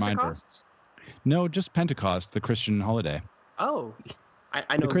as a reminder. Pentecost? No, just Pentecost, the Christian holiday. Oh,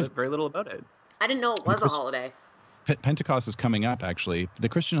 I know very little about it. I didn't know it was a holiday. Pentecost is coming up, actually. The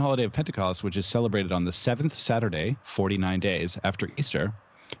Christian holiday of Pentecost, which is celebrated on the 7th Saturday, 49 days after Easter,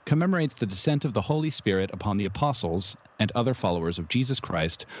 commemorates the descent of the Holy Spirit upon the apostles and other followers of Jesus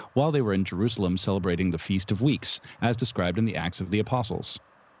Christ while they were in Jerusalem celebrating the Feast of Weeks, as described in the Acts of the Apostles.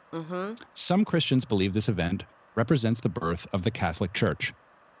 Mm-hmm. Some Christians believe this event represents the birth of the Catholic Church.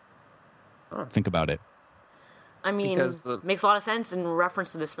 Huh. Think about it. I mean, makes a lot of sense in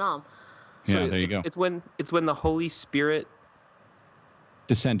reference to this film. So yeah, there you go. It's when the Holy Spirit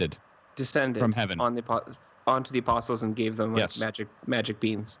descended from heaven onto the apostles and gave them magic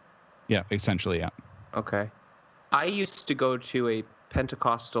beans. Yeah, essentially, yeah. Okay. I used to go to a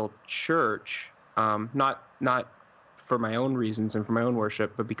Pentecostal church, not for my own reasons and for my own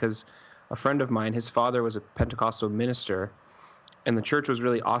worship, but because a friend of mine, his father was a Pentecostal minister, and the church was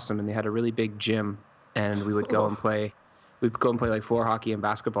really awesome, and they had a really big gym, and we would go and play. We'd go and play like floor hockey and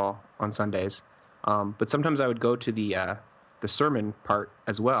basketball on Sundays. But sometimes I would go to the sermon part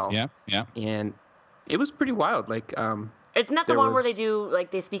as well. Yeah. And it was pretty wild. Like, it's not the one where they do like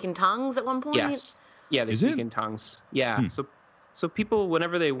they speak in tongues at one point. Yes. Yeah, they speak in tongues. Yeah, so people,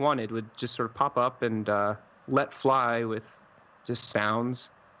 whenever they wanted, would just sort of pop up and let fly with just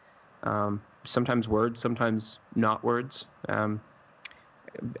sounds, sometimes words, sometimes not words,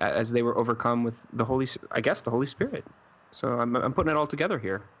 as they were overcome with the Holy Spirit. So I'm putting it all together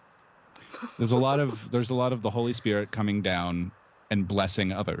here. There's a lot of the Holy Spirit coming down and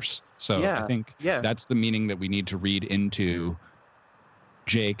blessing others. So I think that's the meaning that we need to read into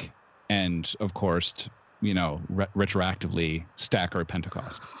Jake, and of course, retroactively Stacker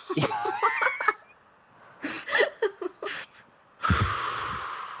Pentecost.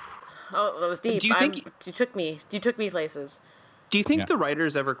 Oh, that was deep. You took me places. Do you think the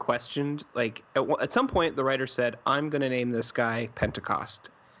writers ever questioned, like, at some point the writer said, I'm going to name this guy Pentecost?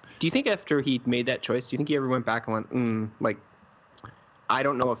 Do you think after he made that choice, do you think he ever went back and went, I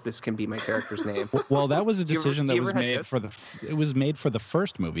don't know if this can be my character's name? Well, that was a decision that was made for the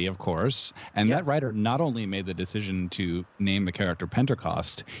first movie, of course. And that writer not only made the decision to name the character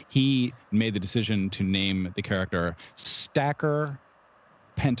Pentecost, he made the decision to name the character Stacker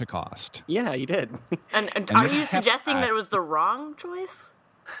Pentecost. Yeah, he did. And are you suggesting that it was the wrong choice?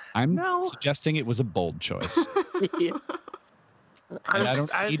 I'm suggesting it was a bold choice. Yeah. And I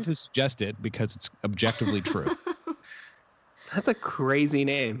don't need to suggest it because it's objectively true. That's a crazy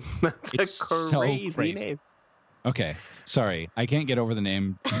name. It's a crazy name. Okay, sorry. I can't get over the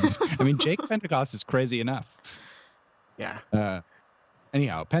name. I mean, Jake Pentecost is crazy enough. Yeah.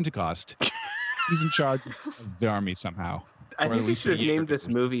 Anyhow, Pentecost, he's in charge of the army somehow. I think we should have named this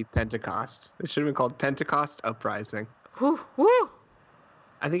movie Pentecost. It should have been called Pentecost Uprising. Woo, woo.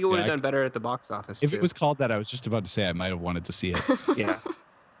 I think it would have done better at the box office, If it was called that, I was just about to say I might have wanted to see it. Yeah.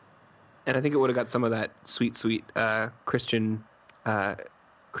 And I think it would have got some of that sweet Christian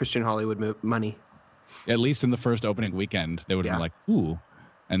Hollywood money. At least in the first opening weekend, they would have been like, ooh.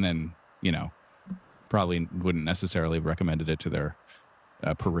 And then, probably wouldn't necessarily have recommended it to their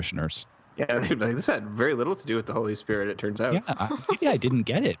parishioners. Yeah, this had very little to do with the Holy Spirit, it turns out. Yeah, maybe I didn't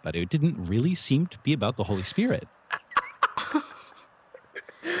get it, but it didn't really seem to be about the Holy Spirit.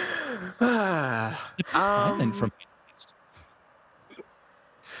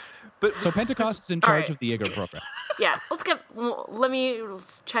 So Pentecost is in charge of the Igor program. Yeah, let me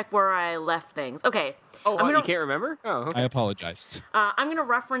check where I left things. Okay. Oh, you can't remember? Oh, okay. I apologize. I'm going to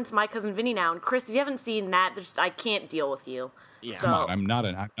reference My Cousin Vinny now. And Chris, if you haven't seen that, I can't deal with you. Yeah. Come on, I'm not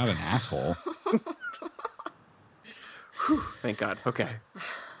an asshole. Thank God. Okay.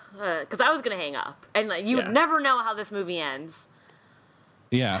 Because I was going to hang up. And you would never know how this movie ends.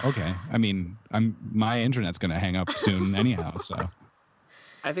 Yeah, okay. I mean, my internet's going to hang up soon anyhow, so.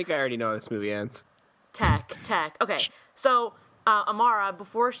 I think I already know how this movie ends. Tech. Okay, so Amara,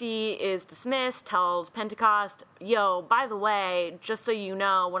 before she is dismissed, tells Pentecost, yo, by the way, just so you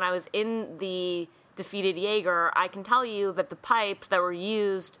know, when I was in the defeated Jaeger, I can tell you that the pipes that were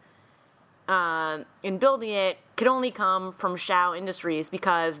used in building it could only come from Shaw Industries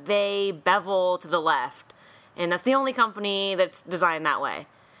because they bevel to the left. And that's the only company that's designed that way.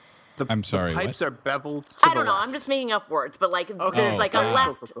 I'm sorry. The pipes are beveled to I don't know. I'm just making up words, but there's a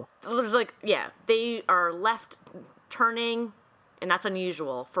left. Cool. There's they are left turning, and that's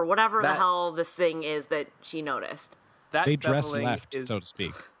unusual for whatever the hell this thing is that she noticed. They dress left, so to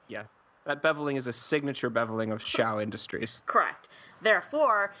speak. Yeah, that beveling is a signature beveling of Shaw Industries. Correct.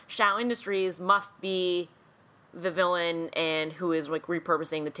 Therefore, Shaw Industries must be the villain and who is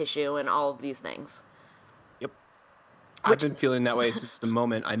repurposing the tissue and all of these things. I've been feeling that way since the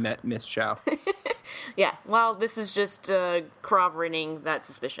moment I met Miss Chow. Yeah, well, this is just corroborating that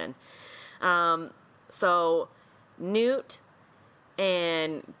suspicion. So Newt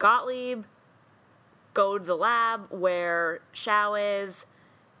and Gottlieb go to the lab where Shaw is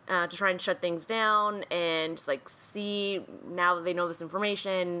to try and shut things down and just see, now that they know this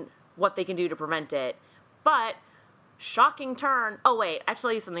information, what they can do to prevent it. But, shocking turn. Oh, wait, I have to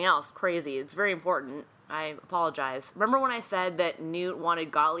tell you something else crazy. It's very important. I apologize. Remember when I said that Newt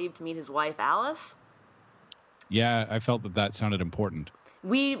wanted Gottlieb to meet his wife, Alice? Yeah, I felt that sounded important.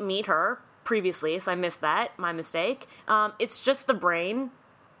 We meet her previously, so I missed that. My mistake. It's just the brain.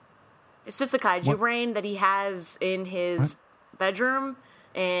 It's just the kaiju brain that he has in his bedroom,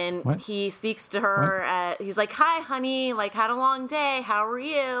 and he speaks to her. He's like, "Hi, honey. Had a long day. How are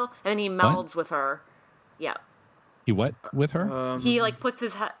you?" And then he melds with her. Yeah. He what with her? He puts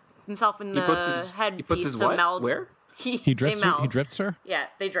himself in the headpiece he puts his to what? meld. Where? He drifts her? He drifts her? Yeah,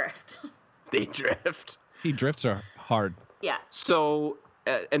 they drift. They drift. He drifts her hard. Yeah. So,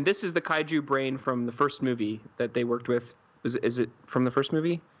 and this is the kaiju brain from the first movie that they worked with. Is it from the first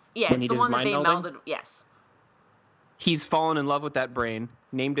movie? Yeah, it's the one that they melded. Yes. He's fallen in love with that brain,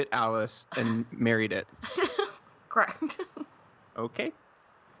 named it Alice, and married it. Correct. Okay.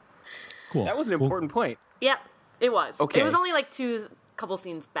 Cool. That was an important point. Yep, it was. Okay. It was only like couple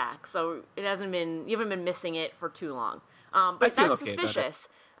scenes back, so you haven't been missing it for too long. But that's suspicious.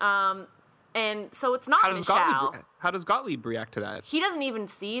 And so it's not Michelle. How does Gottlieb react to that? He doesn't even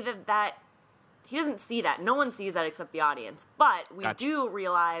see that. He doesn't see that. No one sees that except the audience. But we do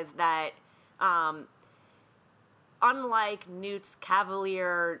realize that, unlike Newt's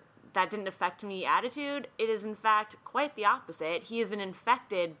cavalier, that didn't affect me attitude, it is in fact quite the opposite. He has been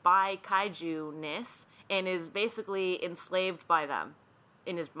infected by kaiju-ness and is basically enslaved by them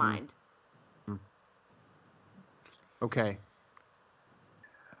in his mind. Okay.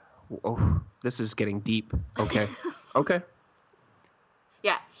 Oh, this is getting deep. Okay. Okay.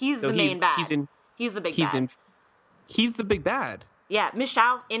 Yeah, he's the main bad. He's the big bad. He's the big bad. Yeah,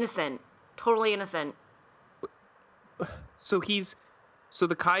 Michelle, innocent. Totally innocent. So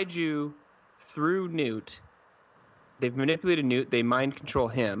the kaiju, through Newt, they've manipulated Newt, they mind control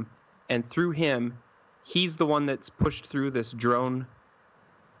him, and through him, he's the one that's pushed through this drone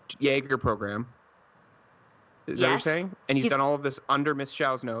Jaeger program. Is that what you're saying? And he's done all of this under Miss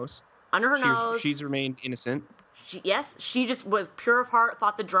Xiao's nose. Under her nose. She's remained innocent. She just was pure of heart,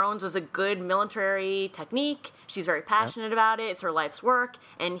 thought the drones was a good military technique. She's very passionate about it. It's her life's work.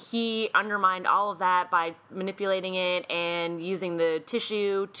 And he undermined all of that by manipulating it and using the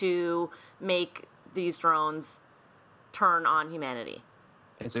tissue to make these drones turn on humanity.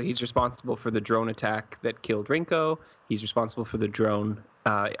 And so he's responsible for the drone attack that killed Rinko. He's responsible for the drone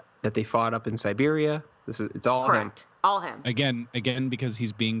that they fought up in Siberia. It's all him. All him. Again, because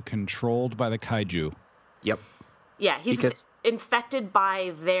he's being controlled by the kaiju. Yep. Yeah, he's just infected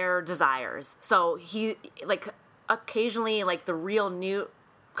by their desires. So he, occasionally, the real Newt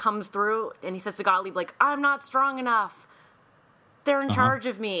comes through and he says to Gottlieb, I'm not strong enough. They're in charge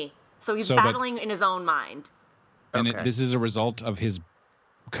of me. So he's battling in his own mind. And this is a result of his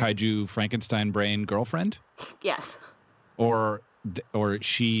kaiju Frankenstein brain girlfriend? Yes. Or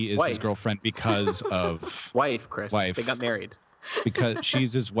she is his girlfriend because of... Wife, Chris. They got married. Because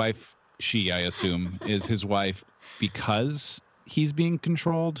she's his wife. She, I assume, is his wife because he's being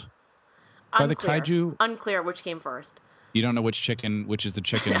controlled by the kaiju? Unclear which came first. You don't know which is the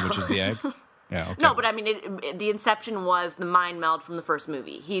chicken and which is the egg? Yeah, okay. No, but I mean, the inception was the mind meld from the first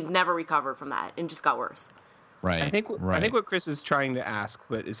movie. He never recovered from that and just got worse. Right. I think what Chris is trying to ask,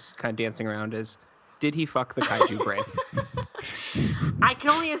 but is kind of dancing around, is did he fuck the kaiju brain? I can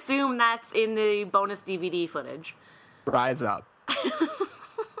only assume that's in the bonus DVD footage. Rise up.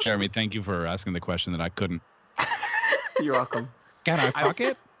 Jeremy, thank you for asking the question that I couldn't. You're welcome. Can I fuck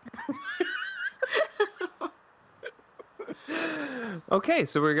it? Okay,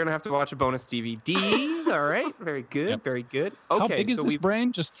 so we're going to have to watch a bonus DVD. All right, very good, Yep. Very good. Okay, how big is this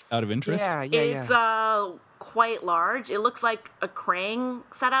brain, just out of interest? Yeah. It's quite large. It looks like a Krang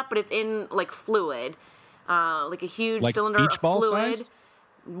setup, but it's in, fluid. Like a huge cylinder beach of ball fluid. sized?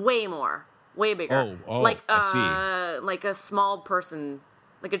 Way more. Way bigger. I see. Like a small person,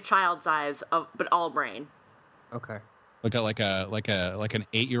 like a child size, but all brain. Okay. Like an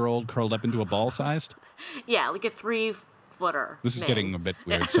 8-year-old curled up into a ball sized? Yeah, like a 3-footer. This is getting a bit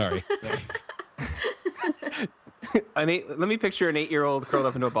weird. Sorry. Let me picture an 8-year-old curled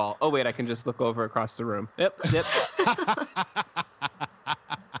up into a ball. Oh wait, I can just look over across the room. Yep.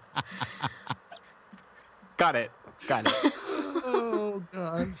 Got it. Oh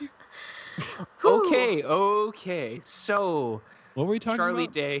god. Okay. So, what were we talking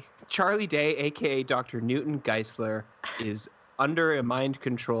about? Charlie Day, aka Dr. Newton Geisler, is under a mind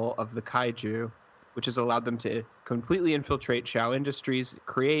control of the kaiju, which has allowed them to completely infiltrate Xiao Industries,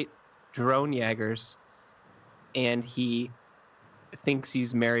 create drone Jaegers, and he thinks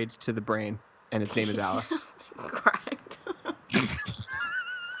he's married to the brain, and its name is Alice. Correct.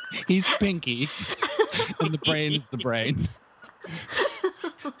 He's Pinky, and the brain is the brain.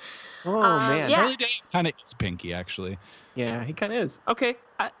 Oh, man. Yeah. Charlie Day kind of is Pinky, actually. Yeah, he kind of is. Okay,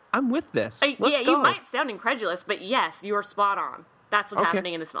 I'm with this. Let's go. You might sound incredulous, but yes, you're spot on. That's what's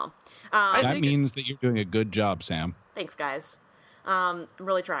happening in this film. That means that you're doing a good job, Sam. Thanks, guys. I'm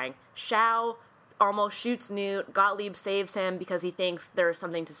really trying. Xiao almost shoots Newt. Gottlieb saves him because he thinks there's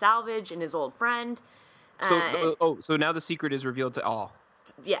something to salvage in his old friend. So now the secret is revealed to all.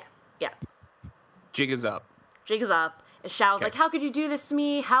 Yeah. Jig is up. And Xiao's like, how could you do this to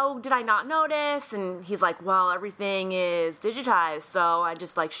me? How did I not notice? And he's like, well, everything is digitized, so I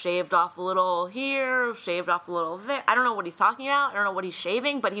just, shaved off a little here, shaved off a little there. I don't know what he's talking about. I don't know what he's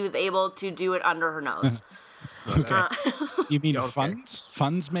shaving, but he was able to do it under her nose. Okay. You mean funds?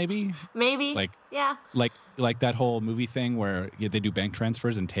 Funds, maybe? Maybe. Yeah. Like that whole movie thing where they do bank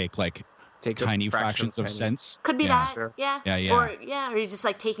transfers and take tiny fractions of cents. Could be that. Sure. Yeah. Yeah. Or he's just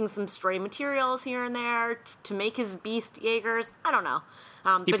like taking some stray materials here and there to make his beast Jaegers. I don't know.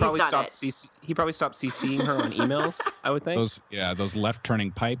 He probably stopped CCing her on emails, I would think. Those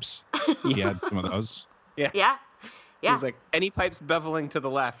left-turning pipes. He had some of those. Yeah. He's like, any pipes beveling to the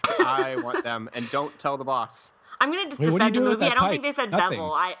left, I want them, and don't tell the boss. I'm going to just defend the movie. I don't think they said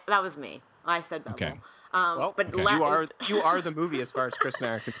bevel. That was me. I said bevel. Okay. You are the movie as far as Chris and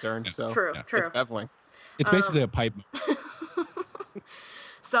I are concerned. So True. It's beveling. It's basically a pipe.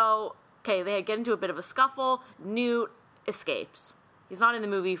 So, they get into a bit of a scuffle. Newt escapes. He's not in the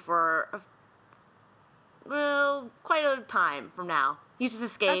movie for quite a time from now. He's just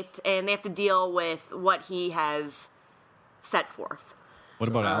escaped, and they have to deal with what he has set forth. What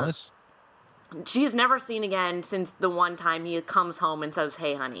about Alice? She's never seen again since the one time he comes home and says,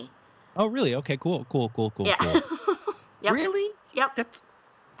 "Hey, honey." Oh, really? Okay, cool. Yeah. Cool. Yep. Really? Yep.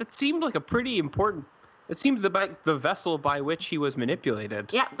 That seemed like a pretty important... It seems the vessel by which he was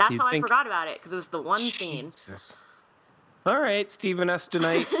manipulated. Yeah, that's how I forgot about it, because it was the one scene. All right, Stephen S.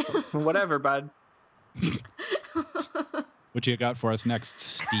 tonight. Whatever, bud. What you got for us next,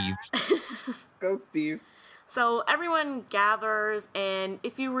 Steve? Go, Steve. So everyone gathers, and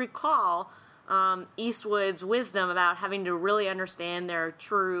if you recall, Eastwood's wisdom about having to really understand their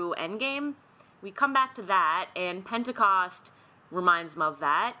true endgame, we come back to that, and Pentecost reminds them of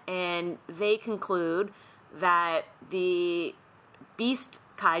that, and they conclude that the beast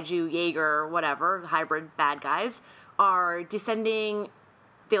kaiju Jaeger, whatever, hybrid bad guys, are descending.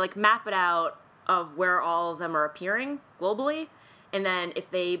 They map it out of where all of them are appearing globally, and then if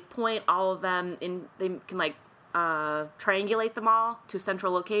they point all of them in, they can triangulate them all to a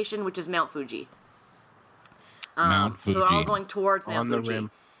central location, which is Mount Fuji. Mount Fuji. So they're all going towards Mount Fuji. On the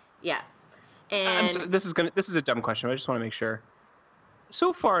rim. Yeah. And this is a dumb question, but I just want to make sure.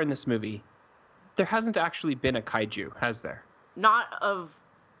 So far in this movie, there hasn't actually been a kaiju, has there? Not of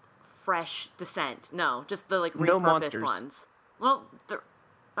fresh descent. No, just the no repurposed monsters. ones. Well,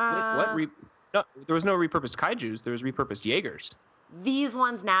 what? No, there was no repurposed kaijus. There was repurposed Jaegers. These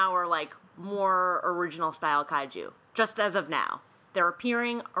ones now are more original style kaiju. Just as of now, they're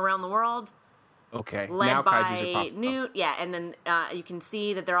appearing around the world. Okay. Led now by kaijus are popping Newt. up. Yeah, and then you can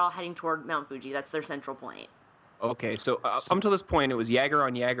see that they're all heading toward Mount Fuji. That's their central point. Okay, so up until this point, it was Jaeger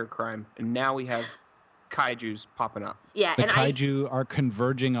on Jaeger crime, and now we have kaijus popping up. Yeah, the kaiju are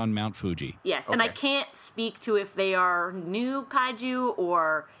converging on Mount Fuji. Yes, okay. And I can't speak to if they are new kaiju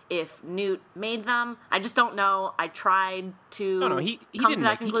or if Newt made them. I just don't know. I tried to he come didn't to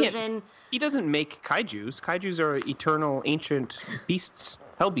that conclusion. He doesn't make kaijus. Kaijus are eternal, ancient beasts,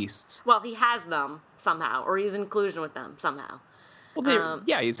 hell beasts. Well, he has them somehow, or he's in inclusion with them somehow. Well,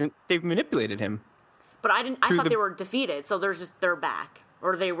 they've manipulated him. But I thought they were defeated, so they're back.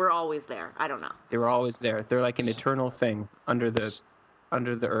 Or they were always there. I don't know. They were always there. They're like an eternal thing under the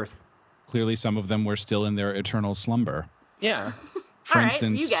earth. Clearly, some of them were still in their eternal slumber. Yeah. For all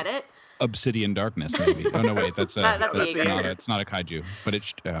instance, right, you get it. Obsidian darkness, maybe. Oh no, wait, it's not a kaiju. But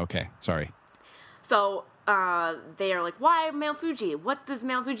it's okay. Sorry. So they are like, why Mount Fuji? What does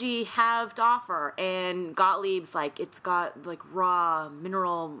Mount Fuji have to offer? And Gottlieb's like, it's got raw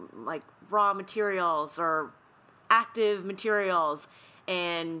materials or active materials,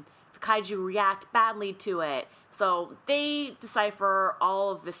 and the kaiju react badly to it. So they decipher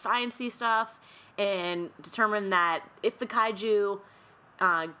all of the sciencey stuff and determine that if the kaiju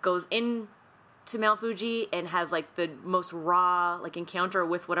goes in to Mount Fuji and has the most raw encounter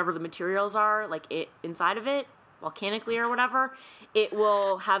with whatever the materials are inside of it, volcanically or whatever, it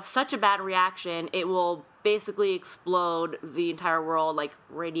will have such a bad reaction, it will basically explode the entire world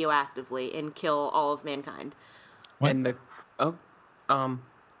radioactively and kill all of mankind. What? And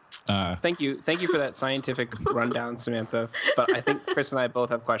thank you for that scientific rundown, Samantha. But I think Chris and I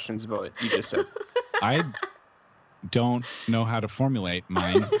both have questions about what you just said. I don't know how to formulate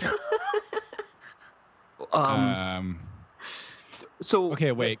mine. So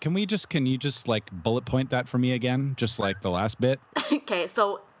okay, wait. Can you just bullet point that for me again? Just the last bit. Okay,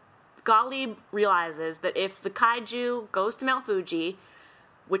 so Gottlieb realizes that if the kaiju goes to Mount Fuji,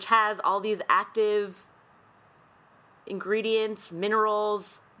 which has all these active ingredients,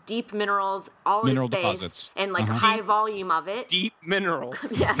 minerals, deep minerals, all in its base, deposits. And high volume of it. Deep minerals.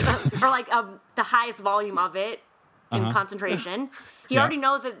 Yeah, or the highest volume of it in concentration. He already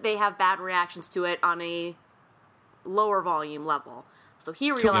knows that they have bad reactions to it on a lower volume level. So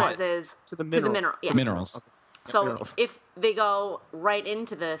he realizes to the minerals. So if they go right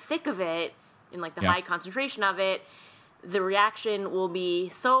into the thick of it, in like the high concentration of it, the reaction will be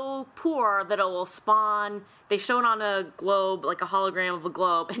so poor that it will spawn. They show it on a globe, like a hologram of a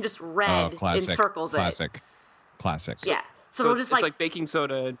globe, and just red encircles it. Classic. Yeah. So it's like baking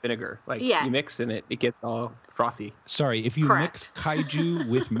soda and vinegar. Like you mix in it gets all frothy. Sorry, if you mix kaiju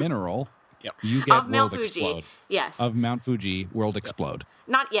with mineral, you get World Explode. Yes. Of Mount Fuji, World Explode.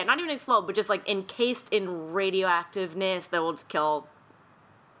 Not even explode, but just like encased in radioactiveness that will just kill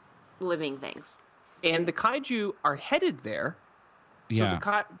living things. And the kaiju are headed there. So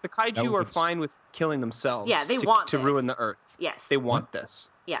the kaiju are fine with killing themselves. Yeah, they want to ruin the Earth. Yes. They want this.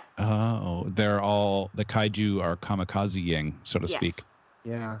 Yeah. Oh, the kaiju are kamikaze-ing, so to speak.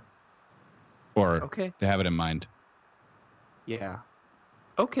 Yeah. Or they have it in mind. Yeah.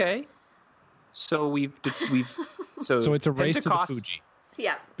 Okay. So so it's a race to the Fuji.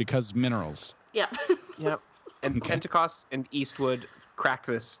 Yeah. Because minerals. Yep. Yep. And Pentecost and Eastwood cracked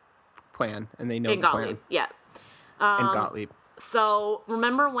this plan, and they know the plan. Yeah. And Gottlieb. So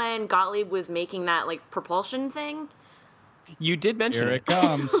remember when Gottlieb was making that like propulsion thing? You did mention it. Here it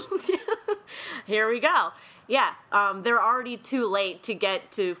comes. Here we go. Yeah, they're already too late to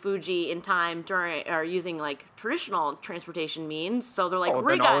get to Fuji in time using like traditional transportation means. So they're like,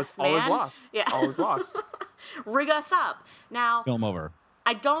 rig us, man. All is lost. Yeah, all is lost. Rig us up. Now, film over.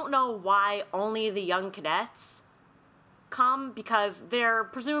 I don't know why only the young cadets come, because there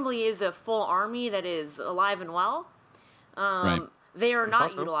presumably is a full army that is alive and well. Right. They are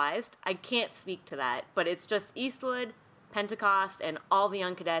not utilized. I can't speak to that, but it's just Eastwood, Pentecost, and all the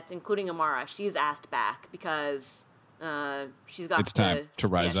young cadets, including Amara. She's asked back because she's got time to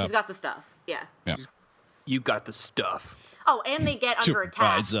rise up. She's got the stuff. Yeah. You got the stuff. Oh, and they get under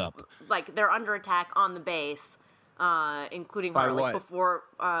attack. Rise up. Like, they're under attack on the base, including her. Like, before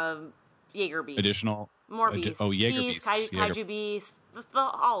Jaeger beasts. Additional? More beasts. Jaeger beasts. Kaiju beasts.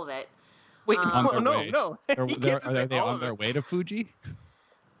 All of it. Wait, no. Are they on their way to Fuji?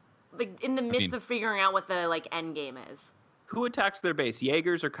 Like, in the midst of figuring out what the like end game is. Who attacks their base,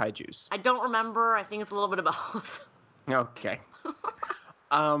 Jaegers or Kaijus? I don't remember. I think it's a little bit of both. Okay.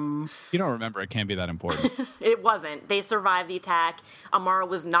 You don't remember. It can't be that important. It wasn't. They survived the attack. Amara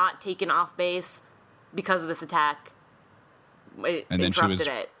was not taken off base because of this attack. It interrupted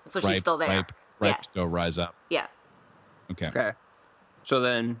it. So she's still there. Ripe to go rise up. Yeah. Okay. So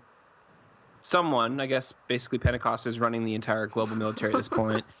then someone, I guess basically Pentecost is running the entire global military at this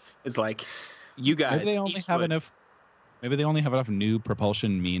point, is like, you guys, maybe they only have enough new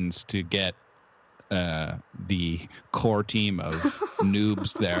propulsion means to get the core team of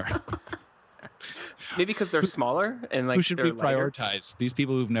noobs there. Maybe because they're smaller and like who should we lighter? Prioritize? These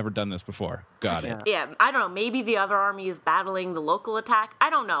people who've never done this before. Got it. Yeah, I don't know. Maybe the other army is battling the local attack. I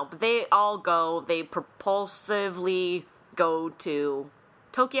don't know, but they all go. They propulsively go to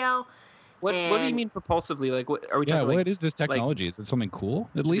Tokyo. What do you mean propulsively? Like, what are we talking? Yeah, what is this technology? Is it something cool?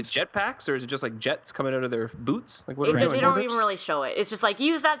 At least is it jetpacks, or is it just like jets coming out of their boots? Like, what they don't even really show it. It's just like,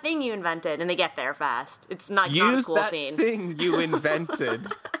 use that thing you invented, and they get there fast. It's not a cool scene. Use that thing you invented.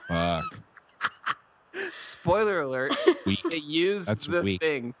 Fuck. Spoiler alert. It used the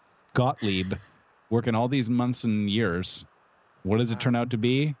thing. Gottlieb, working all these months and years. What does it turn out to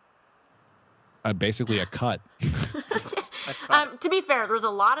be? Basically a cut. To be fair, there was a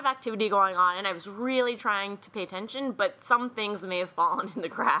lot of activity going on, and I was really trying to pay attention, but some things may have fallen in the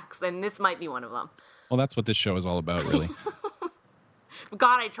cracks, and this might be one of them. Well, that's what this show is all about, really.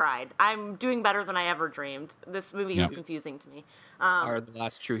 God, I tried. I'm doing better than I ever dreamed. This movie was confusing to me. Are the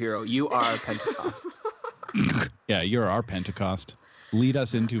last true hero. You are Pentecost. Yeah, you're our Pentecost. Lead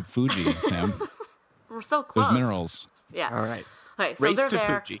us into Fuji, Sam. We're so close. There's minerals. Yeah. All right. Okay, so Race they're to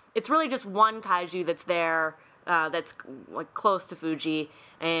there. Fuji. It's really just one kaiju that's there, that's like close to Fuji,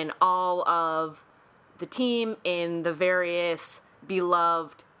 and all of the team in the various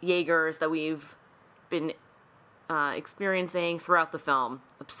beloved Jaegers that we've been experiencing throughout the film.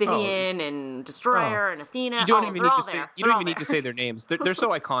 Obsidian and Destroyer and Athena. You don't even need to say their names. They're so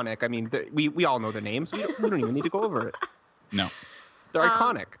iconic. I mean, we all know their names. We don't even need to go over it. No. They're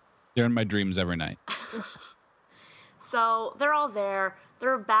iconic. They're in my dreams every night. So they're all there.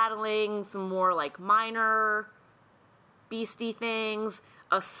 They're battling some more like minor beastie things.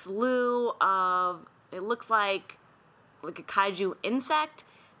 A slew of, it looks like a kaiju insect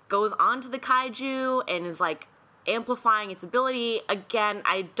goes onto the kaiju and is like amplifying its ability. Again,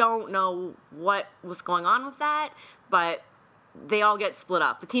 I don't know what was going on with that, but they all get split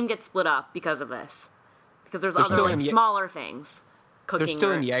up. The team gets split up because of this. Because there's other like, smaller things cooking. They're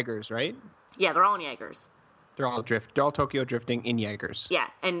still in Jaegers, right? Yeah, they're all in Jaegers. They're all Tokyo drifting in Jaegers. Yeah,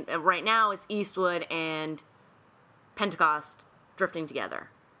 and right now it's Eastwood and Pentecost drifting together.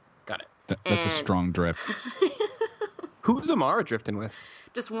 Got it. That's a strong drift. Who's Amara drifting with?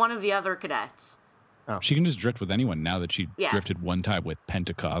 Just one of the other cadets. Oh. She can just drift with anyone now that she drifted one time with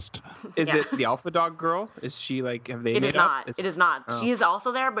Pentecost. Is it the Alpha Dog girl? Is she like, have they made up? It is not. Oh. She is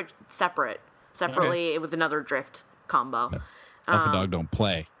also there, but separately with another drift combo. Alpha Dog don't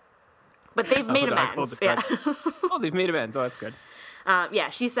play. But they've made amends. Yeah. Oh, they've made amends. Oh, that's good.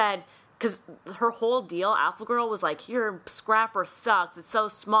 She said, because her whole deal, Alpha Girl, was like, your scrapper sucks. It's so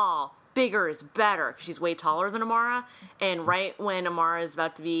small. Bigger is better. Because she's way taller than Amara. And right when Amara is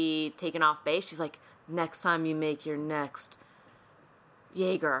about to be taken off base, she's like, next time you make your next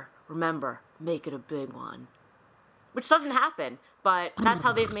Jaeger, remember, make it a big one. Which doesn't happen, but that's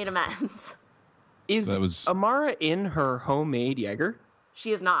how they've made amends. Is Amara in her homemade Jaeger?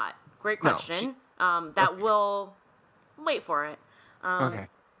 She is not. Great question. Will wait for it. Okay.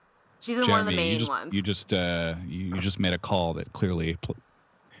 She's in one of the main ones. You just made a call that clearly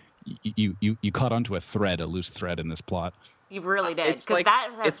you caught onto a loose thread in this plot. You really did, because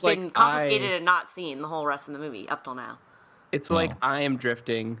that has been confiscated and not seen the whole rest of the movie up till now. It's like I am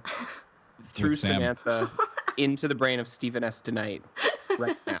drifting through Samantha into the brain of Stephen S. DeKnight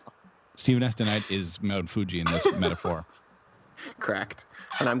right now. Stephen S. DeKnight is Mount Fuji in this metaphor. Correct.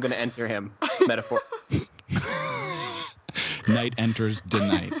 And I'm going to enter him, metaphor. Night enters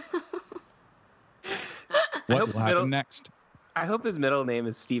DeKnight. What will happen next? I hope his middle name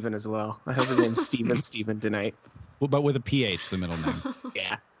is Stephen as well. I hope his name's Stephen DeKnight. Well, but with a PH, the middle name.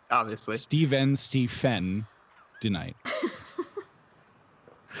 Yeah, obviously. Stephen DeKnight.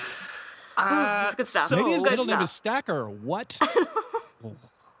 That's good stuff. So maybe his middle name is Stacker. What?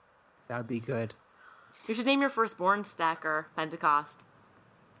 That'd be good. You should name your firstborn Stacker Pentecost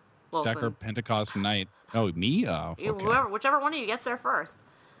Wilson. Stacker Pentecost Knight. Oh, me? Oh, okay. Whichever one of you gets there first.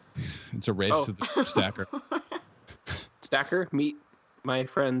 It's a race to the Stacker. Stacker, meet my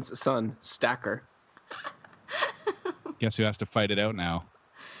friend's son, Stacker. Guess who has to fight it out now?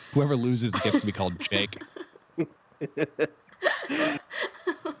 Whoever loses gets to be called Jake.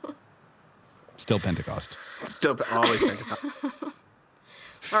 Still Pentecost. Still always Pentecost.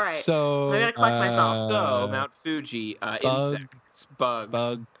 All right. So I'm gonna collect myself. So Mount Fuji, insects,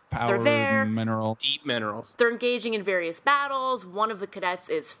 bugs, power, minerals, deep minerals. They're engaging in various battles. One of the cadets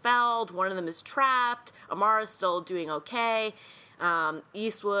is felled. One of them is trapped. Amara's still doing okay.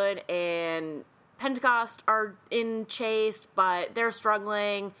 Eastwood and Pentecost are in chase, but they're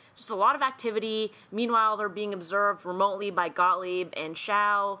struggling. Just a lot of activity. Meanwhile, they're being observed remotely by Gottlieb and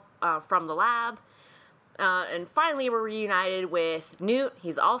Shao from the lab. And finally, we're reunited with Newt.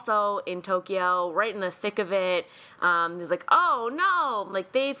 He's also in Tokyo, right in the thick of it. He's like, oh no,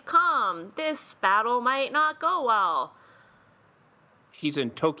 like they've come. This battle might not go well. He's in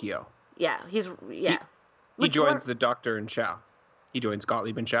Tokyo. Yeah, He joins the Doctor and Shao. He joins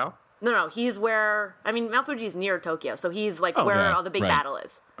Gottlieb and Shao? No, he's where... I mean, Mount Fuji's near Tokyo, so he's like where all the big battle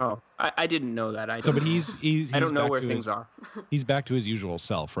is. Oh, I didn't know that. But he's I don't know where things are. He's back to his usual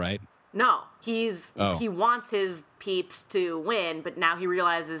self, right? No, he wants his peeps to win, but now he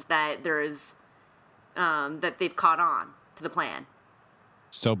realizes that there is... that they've caught on to the plan.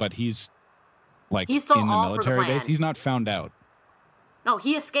 So, but he's he's still in the all military for the plan. base? He's not found out. No,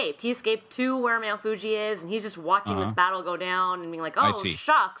 he escaped. He escaped to where Mount Fuji is, and he's just watching this battle go down and being like, oh,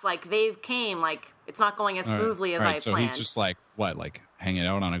 shucks, like, they've came, like, it's not going as smoothly as I planned. So he's just like, what, like, hanging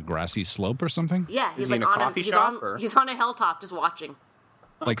out on a grassy slope or something? Yeah, he's like in a coffee shop? He's on a hilltop just watching.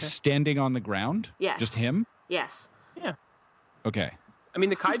 Like, standing on the ground? Yes. Just him? Yes. Yeah. Okay. I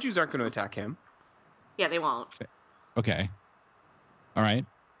mean, the kaijus aren't going to attack him. Yeah, they won't. Okay.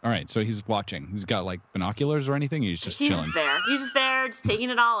 All right, so he's watching. He's got, like, binoculars or anything? He's just chilling? He's just there, just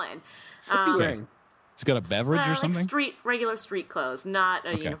taking it all in. What's he wearing? He's got a beverage or something? Like regular street clothes, not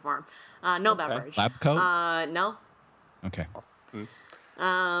a uniform. No beverage. Lab coat? No. Okay.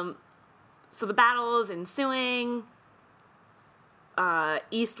 So the battle is ensuing.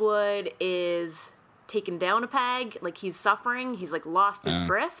 Eastwood is taken down a peg. Like, he's suffering. He's, like, lost his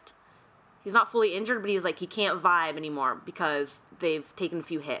drift. He's not fully injured, but he's like, he can't vibe anymore because they've taken a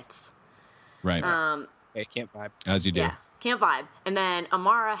few hits. Right. Yeah, can't vibe. As you do. Yeah, can't vibe. And then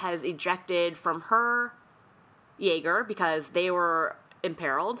Amara has ejected from her Jaeger because they were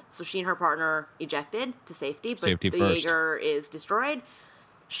imperiled. So she and her partner ejected to safety, but the first. Jaeger is destroyed.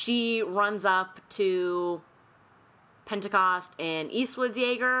 She runs up to Pentecost and Eastwood's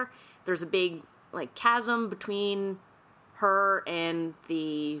Jaeger. There's a big, like, chasm between her and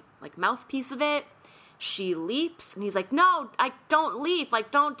the, like, mouthpiece of it. She leaps, and he's like, no, I don't leap,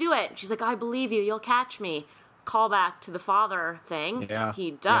 like, don't do it. She's like, I believe you, you'll catch me. Call back to the father thing. Yeah. He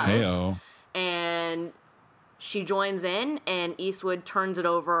does. Yeah. And she joins in, and Eastwood turns it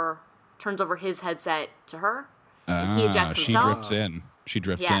over turns over his headset to her. And he ejects himself. She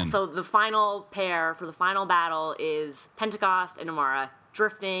drifts in. Yeah, so the final pair for the final battle is Pentecost and Amara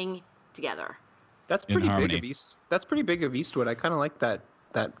drifting together. That's pretty big of That's pretty big of Eastwood. I kind of like that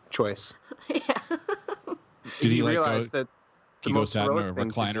choice. Yeah. Did he realize that he goes down in a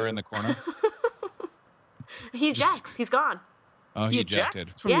recliner in the corner? He ejects. He's gone. Oh, he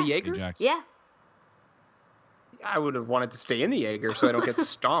ejected. From the Jaeger? Yeah. I would have wanted to stay in the Jaeger so I don't get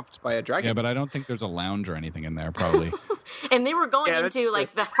stomped by a dragon. Yeah, but I don't think there's a lounge or anything in there, probably. And they were going into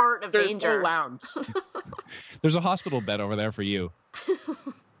like the heart of danger. There's no lounge. There's a hospital bed over there for you.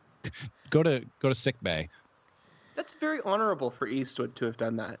 Go to sick bay. That's very honorable for Eastwood to have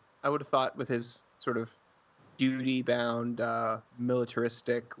done that. I would have thought with his sort of duty-bound,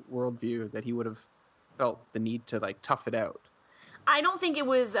 militaristic worldview that he would have felt the need to like tough it out. I don't think it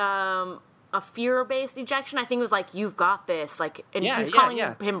was a fear-based ejection. I think it was like, you've got this. Like, and he's calling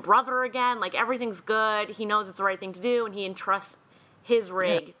him brother again. Like, everything's good. He knows it's the right thing to do, and he entrusts his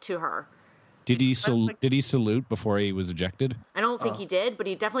rig to her. Did he salute before he was ejected? I don't think he did, but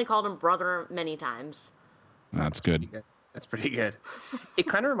he definitely called him brother many times. That's good. That's pretty good. It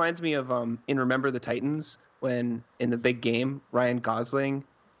kind of reminds me of in Remember the Titans, when in the big game, Ryan Gosling,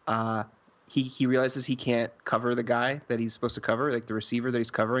 he realizes he can't cover the guy that he's supposed to cover, like the receiver that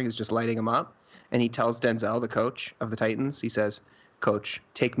he's covering is just lighting him up, and he tells Denzel, the coach of the Titans, he says, "Coach,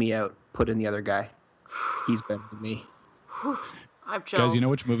 take me out, put in the other guy. He's better than me." I've chosen. Guys, you know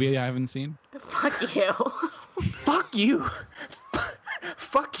which movie I haven't seen? Fuck you. Fuck you.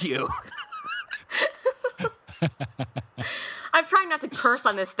 Fuck you. I'm trying not to curse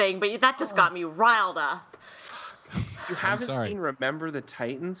on this thing, but that just got me riled up. You haven't seen Remember the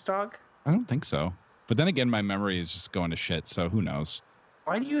Titans, dog? I don't think so. But then again, my memory is just going to shit, so who knows?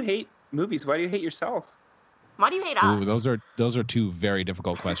 Why do you hate movies? Why do you hate yourself? Why do you hate us? Ooh, those are two very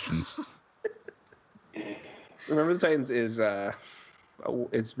difficult questions. Remember the Titans is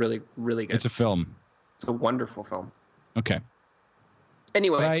it's really, really good. It's a film. It's a wonderful film. Okay.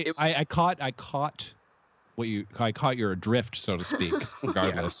 Anyway, I caught your drift, so to speak,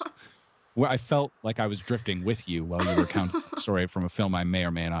 regardless. Where I felt like I was drifting with you while you were recounting the story from a film I may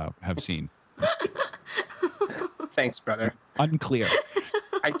or may not have seen. Thanks, brother. Unclear.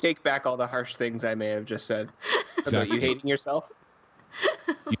 I take back all the harsh things I may have just said about you hating yourself.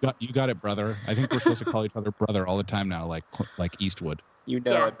 You got it, brother. I think we're supposed to call each other brother all the time now, like Eastwood. You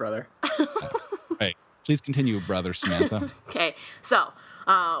know it, brother. Hey, please continue, brother Samantha. Okay, so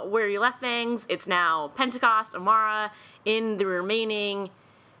where you left things, it's now Pentecost, Amara, in the remaining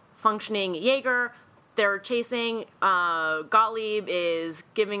functioning Jaeger. They're chasing. Gottlieb is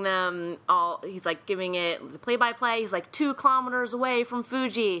giving them all. He's like giving it the play-by-play. He's like 2 kilometers away from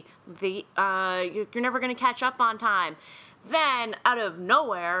Fuji. You're never going to catch up on time. Then out of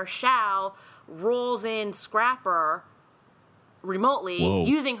nowhere, Shao rolls in Scrapper remotely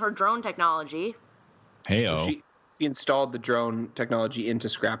using her drone technology. Heyo. So she installed the drone technology into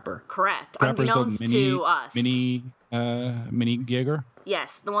Scrapper. Correct. Scrapper's unbeknownst to us. Mini Jaeger?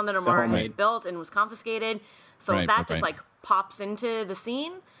 Yes, the one that Amara had built and was confiscated. So that just like pops into the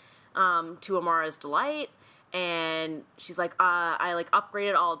scene to Amara's delight. And she's like, I like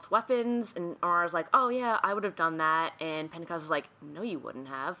upgraded all its weapons. And Amara's like, oh yeah, I would have done that. And Pentecost is like, no, you wouldn't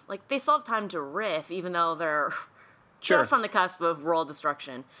have. Like, they still have time to riff, even though they're just on the cusp of world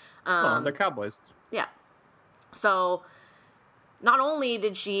destruction. They're cowboys. Yeah. So not only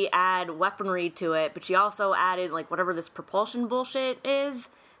did she add weaponry to it, but she also added like whatever this propulsion bullshit is.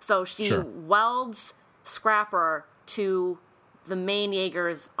 So she welds Scrapper to the main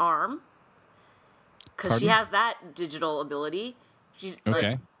Jaeger's arm. Because she has that digital ability.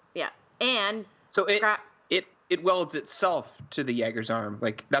 And so it welds itself to the Jaeger's arm.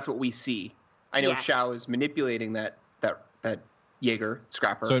 Like, that's what we see. I know Shao is manipulating that Jaeger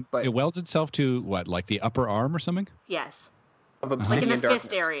Scrapper. So it welds itself to what, like the upper arm or something? Yes. Like in the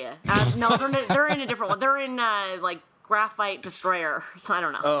fist area. No, they're in a different one. They're in like Graphite Destroyer. So I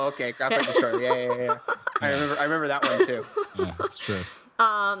don't know. Oh, okay, Graphite Destroyer. Yeah. I remember that one too. Yeah, that's true.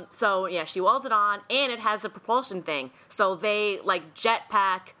 So yeah, she welds it on, and it has a propulsion thing. So they like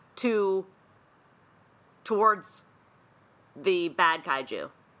jetpack towards the bad kaiju.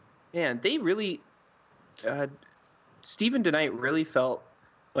 Man, they really, Stephen DeKnight really felt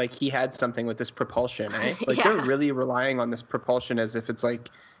like he had something with this propulsion, eh? Like they're really relying on this propulsion as if it's like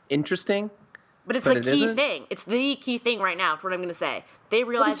interesting. But it's the key thing. It's the key thing right now. That's what I'm going to say. They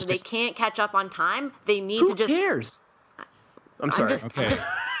realize that they can't catch up on time. They need to just. Who cares? I'm sorry.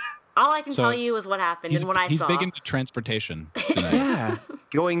 All I can tell you is what happened and what I saw. He's big into transportation. Yeah.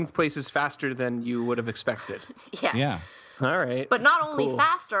 Going places faster than you would have expected. Yeah. All right. But not only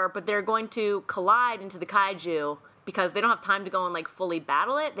faster, but they're going to collide into the kaiju because they don't have time to go and like fully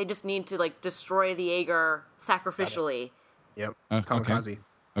battle it. They just need to like destroy the Jaeger sacrificially. Yep. Kamikaze.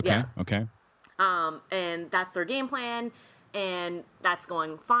 Okay. Yeah. Okay. And that's their game plan, and that's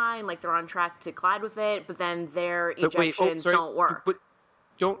going fine. Like they're on track to collide with it, but then their ejections don't work. But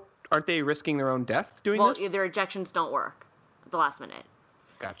aren't they risking their own death doing this? Well, their ejections don't work at the last minute.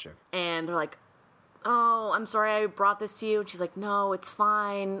 Gotcha. And they're like, "Oh, I'm sorry I brought this to you." And she's like, "No, it's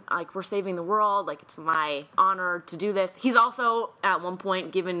fine. Like, we're saving the world. Like, it's my honor to do this." He's also, at one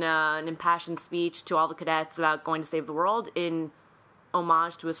point, given an impassioned speech to all the cadets about going to save the world in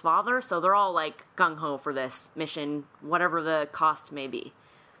homage to his father. So they're all, like, gung-ho for this mission, whatever the cost may be.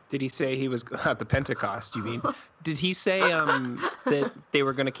 Did he say he was at the Pentecost, you mean? Did he say that they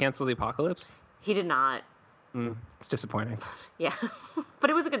were going to cancel the apocalypse? He did not. It's disappointing. Yeah, but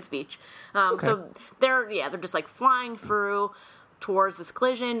it was a good speech. So they're just like flying through towards this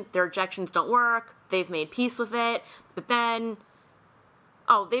collision. Their ejections don't work. They've made peace with it, but then,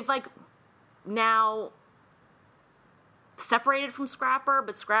 they've like now separated from Scrapper,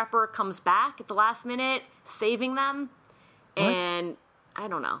 but Scrapper comes back at the last minute, saving them. What? And I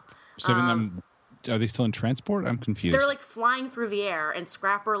don't know. Saving them. Are they still in transport? I'm confused. They're like flying through the air, and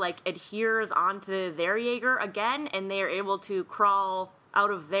Scrapper like adheres onto their Jaeger again, and they are able to crawl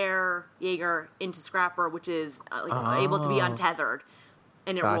out of their Jaeger into Scrapper, which is able to be untethered,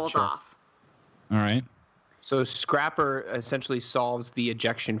 and it rolls off. All right. So Scrapper essentially solves the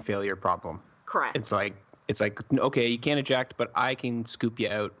ejection failure problem. Correct. It's like okay, you can't eject, but I can scoop you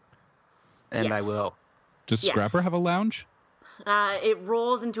out, and I will. Does Scrapper have a lounge? It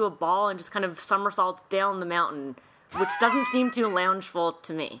rolls into a ball and just kind of somersaults down the mountain, which doesn't seem too loungeful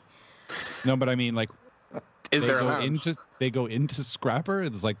to me. No, but I mean, like, is there a lounge? They go into Scrapper?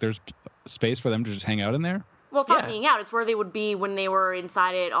 It's like there's space for them to just hang out in there? Well, it's not hanging out. It's where they would be when they were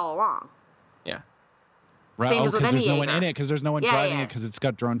inside it all along. Yeah. Right. Same as with there's any no one Jaeger. in it, because there's no one driving it, because it's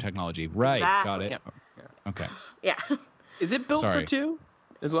got drone technology. Right. Exactly. Got it. Yeah. Okay. Yeah. Is it built for two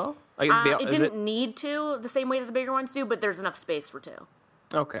as well? It didn't need to the same way that the bigger ones do, but there's enough space for two.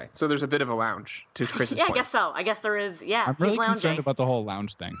 Okay, so there's a bit of a lounge to Chris's point. I guess so. I guess there is. Yeah, I'm really he's lounging. concerned about the whole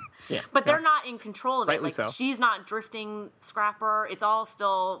lounge thing. Yeah, but they're not in control of it. Rightly Like so. she's not drifting Scrapper. It's all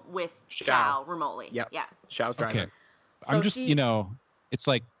still with Shao remotely. Yep. Yeah. Shao's driving. Okay. I'm just, it's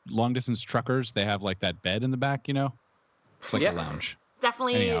like long distance truckers. They have like that bed in the back, It's like a lounge.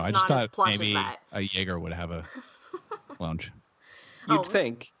 Definitely, Anyhow, it's I just not as thought plush maybe as that. a Jaeger would have a lounge.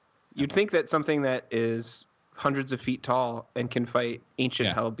 You'd think that something that is hundreds of feet tall and can fight ancient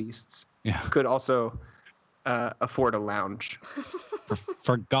hell beasts could also afford a lounge.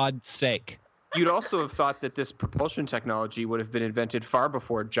 For God's sake. You'd also have thought that this propulsion technology would have been invented far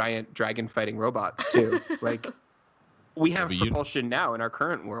before giant dragon fighting robots too. Like, we have propulsion now in our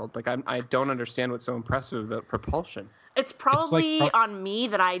current world. Like, I don't understand what's so impressive about propulsion. It's probably on me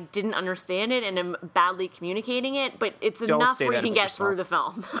that I didn't understand it and am badly communicating it, but it's enough where you can get through the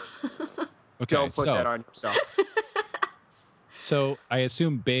film. Okay, don't put that on yourself. So I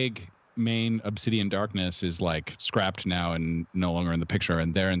assume big main Obsidian Darkness is like scrapped now and no longer in the picture,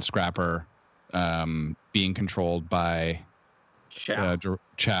 and they're in Scrapper, being controlled by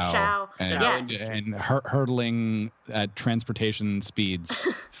Chow. And hurtling at transportation speeds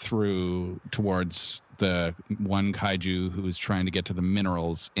towards the one kaiju who is trying to get to the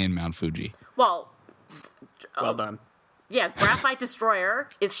minerals in Mount Fuji. Well done. Yeah, Graphite Destroyer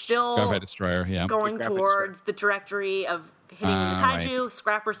is still going towards the trajectory of hitting the kaiju. Right.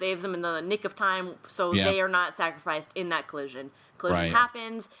 Scrapper saves them in the nick of time, so they are not sacrificed in that collision. Collision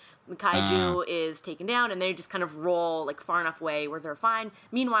happens, the kaiju is taken down, and they just kind of roll like far enough away where they're fine.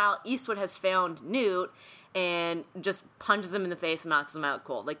 Meanwhile, Eastwood has found Newt and just punches him in the face and knocks him out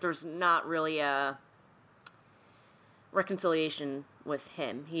cold. Like, there's not really a reconciliation with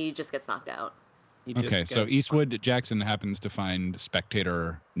him. He just gets knocked out. Okay, so Eastwood Jackson happens to find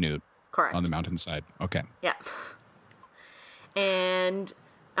Spectator Newt on the mountainside. Okay. Yeah. And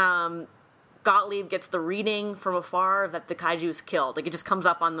Gottlieb gets the reading from afar that the kaiju is killed. Like, it just comes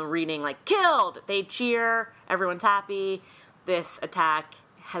up on the reading, like, killed! They cheer. Everyone's happy. This attack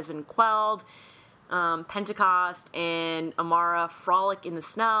has been quelled. Pentecost and Amara frolic in the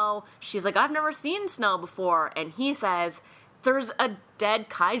snow. She's like, I've never seen snow before. And he says, there's a dead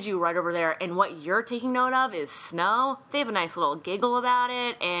kaiju right over there, and what you're taking note of is snow. They have a nice little giggle about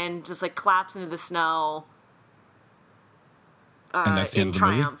it, and just like claps into the snow in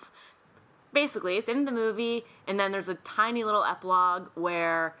triumph. Basically, it's in the movie, and then there's a tiny little epilogue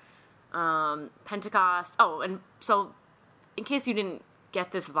where Pentecost... Oh, and so, in case you didn't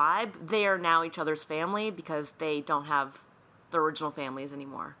get this vibe, they are now each other's family because they don't have the original families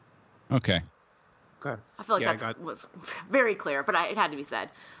anymore. Okay. Okay. I feel like that was very clear, but it had to be said.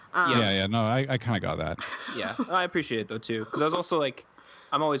 No, I kind of got that. Yeah, I appreciate it though too, because I was also like,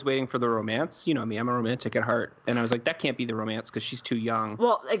 I'm always waiting for the romance. You know me, I'm a romantic at heart, and I was like, that can't be the romance because she's too young.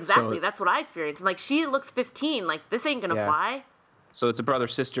 Well, exactly. That's what I experienced. I'm like, she looks 15. Like, this ain't gonna fly. So it's a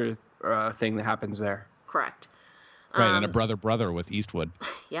brother-sister thing that happens there. Correct. Right, and a brother with Eastwood.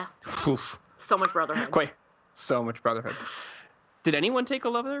 Yeah. So much brotherhood. Quite so much brotherhood. Did anyone take a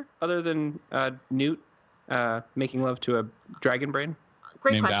lover other than Newt making love to a dragon brain?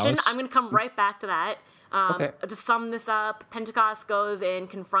 Great Named question. Alice? I'm going to come right back to that. Okay. To sum this up, Pentecost goes and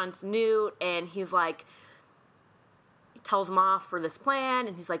confronts Newt, and he's like, he tells him off for this plan,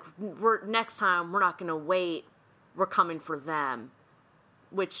 and he's like, next time, we're not going to wait. We're coming for them.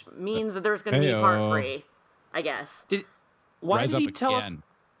 Which means that there's going to be part 3, I guess. Why did he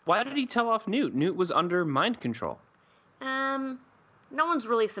tell off Newt? Newt was under mind control. No one's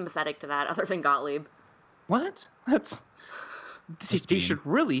really sympathetic to that other than Gottlieb. What? They should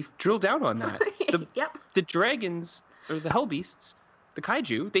really drill down on that. Yep. The dragons or the hell beasts, the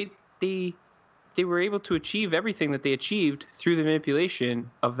kaiju, they were able to achieve everything that they achieved through the manipulation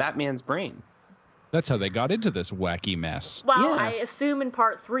of that man's brain. That's how they got into this wacky mess. Well, I assume in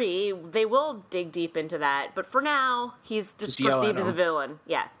part 3 they will dig deep into that, but for now he's just perceived as a villain.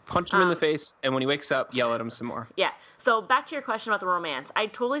 Yeah. Punch him in the face, and when he wakes up, yell at him some more. Yeah. So back to your question about the romance. I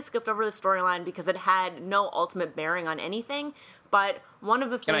totally skipped over the storyline because it had no ultimate bearing on anything. But one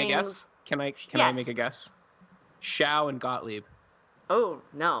of the things. Can I guess? Can I make a guess? Shao and Gottlieb. Oh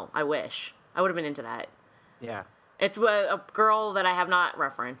no! I wish I would have been into that. Yeah. It's a girl that I have not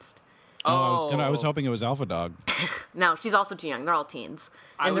referenced. I was hoping it was Alpha Dog. No, she's also too young. They're all teens.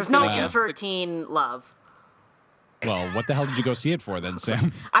 And there's no inter-teen love. Well, what the hell did you go see it for then,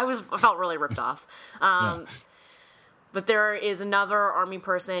 Sam? I felt really ripped off. But there is another army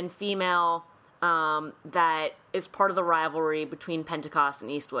person, female, that is part of the rivalry between Pentecost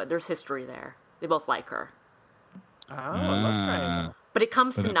and Eastwood. There's history there. They both like her. Oh, love triangle. But it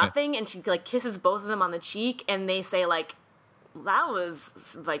comes to nothing, and she like kisses both of them on the cheek, and they say like, that was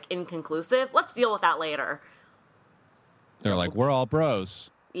like inconclusive. Let's deal with that later. They're like, we're all bros.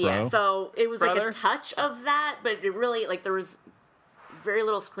 Yeah, bro. So it was like a touch of that, but it really like there was very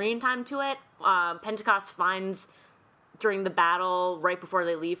little screen time to it. Pentecost finds during the battle right before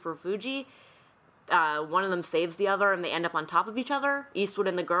they leave for Fuji, one of them saves the other, and they end up on top of each other, Eastwood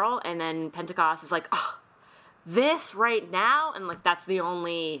and the girl, and then Pentecost is like, oh, this right now, and like that's the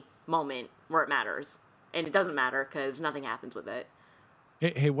only moment where it matters. And it doesn't matter because nothing happens with it.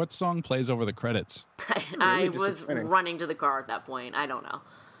 Hey, what song plays over the credits? I was running to the car at that point. I don't know.